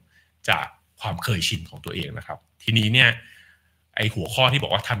นิยมจากความเคยชินของตัวเองนะครับทีนี้เนี่ยไอหัวข้อที่บอ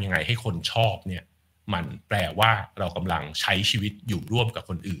กว่าทำยังไงให้คนชอบเนี่ยมันแปลว่าเรากำลังใช้ชีวิตอยู่ร่วมกับ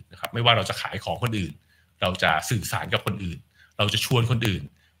คนอื่นนะครับไม่ว่าเราจะขายของคนอื่นเราจะสื่อสารกับคนอื่นเราจะชวนคนอื่น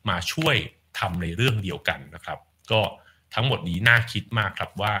มาช่วยทำในเรื่องเดียวกันนะครับก็ทั้งหมดนี้น่าคิดมากครั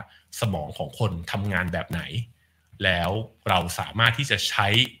บว่าสมองของคนทำงานแบบไหนแล้วเราสามารถที่จะใช้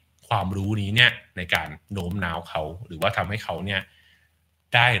ความรู้นี้เนี่ยในการโน้มน้าวเขาหรือว่าทำให้เขาเนี่ย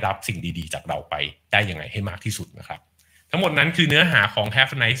ได้รับสิ่งดีๆจากเราไปได้ยังไงให้มากที่สุดนะครับทั้งหมดนั้นคือเนื้อหาของ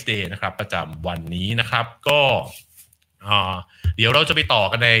Have a Nice Day นะครับประจำวันนี้นะครับก็เดี๋ยวเราจะไปต่อ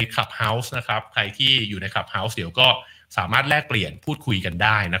กันใน Clubhouse นะครับใครที่อยู่ใน Clubhouse เดี๋ยวก็สามารถแลกเปลี่ยนพูดคุยกันไ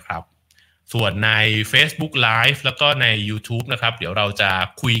ด้นะครับส่วนใน Facebook Live แล้วก็ใน YouTube นะครับเดี๋ยวเราจะ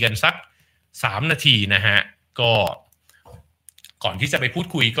คุยกันสัก3นาทีนะฮะก็ก่อนที่จะไปพูด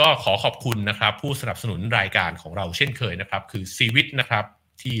คุยก็ขอขอบคุณนะครับผู้สนับสนุนรายการของเราเช่นเคยนะครับคือซีวิตนะครับ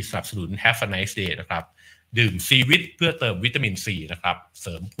ที่สนับสนุน Have a Nice Day นะครับดื่มซีวิตเพื่อเติมวิตามินซีนะครับเส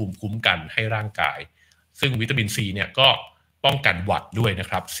ริมภูมิคุ้มกันให้ร่างกายซึ่งวิตามินซีเนี่ยก็ป้องกันหวัดด้วยนะ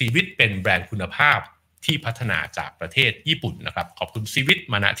ครับซีวิตเป็นแบรนด์คุณภาพที่พัฒนาจากประเทศญี่ปุ่นนะครับขอบคุณซีวิต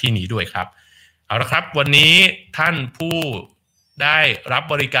มาณที่นี้ด้วยครับเอาละครับวันนี้ท่านผู้ได้รับ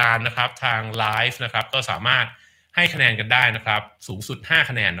บริการนะครับทางไลฟ์นะครับก็สามารถให้คะแนนกันได้นะครับสูงสุด5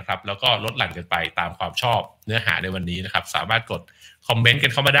คะแนนนะครับแล้วก็ลดหลั่นกันไปตามความชอบเนื้อหาในวันนี้นะครับสามารถกดคอมเมนต์กั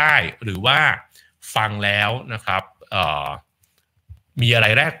นเข้ามาได้หรือว่าฟังแล้วนะครับมีอะไร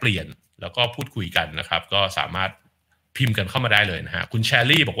แลกเปลี่ยนแล้วก็พูดคุยกันนะครับก็สามารถพิมพ์กันเข้ามาได้เลยนะฮะคุณแชร์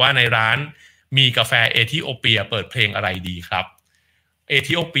รี่บอกว่าในร้านมีกาแฟเอธิโอเปียเปิดเพลงอะไรดีครับเอ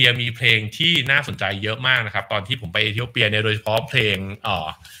ธิโอเปียมีเพลงที่น่าสนใจเยอะมากนะครับตอนที่ผมไปเอธิโอเปียเนี่ยโดยเฉพาะเพลง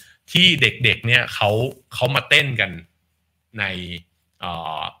ที่เด็กๆเนี่ยเขามาเต้นกันใน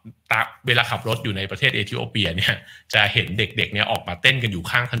เวลาขับรถอยู่ในประเทศเอธิโอเปียเนี่ยจะเห็นเด็กๆเนี่ยออกมาเต้นกันอยู่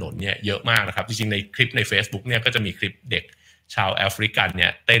ข้างถนนเนี่ยเยอะมากนะครับจริงๆในคลิปใน Facebook เนี่ยก็จะมีคลิปเด็กชาวแอฟริกันเนี่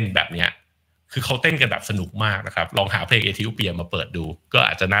ยเต้นแบบเนี้ยคือเขาเต้นกันแบบสนุกมากนะครับลองหาเพลงเอธิโอเปียมาเปิดดูก็อ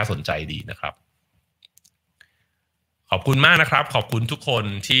าจจะน่าสนใจดีนะครับขอบคุณมากนะครับขอบคุณทุกคน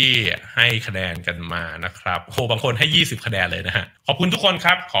ที่ให้คะแนนกันมานะครับโอ้บางคนให้20คะแนนเลยนะฮะขอบคุณทุกคนค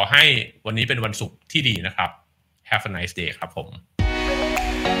รับขอให้วันนี้เป็นวันศุกร์ที่ดีนะครับ Have a nice day ครับผม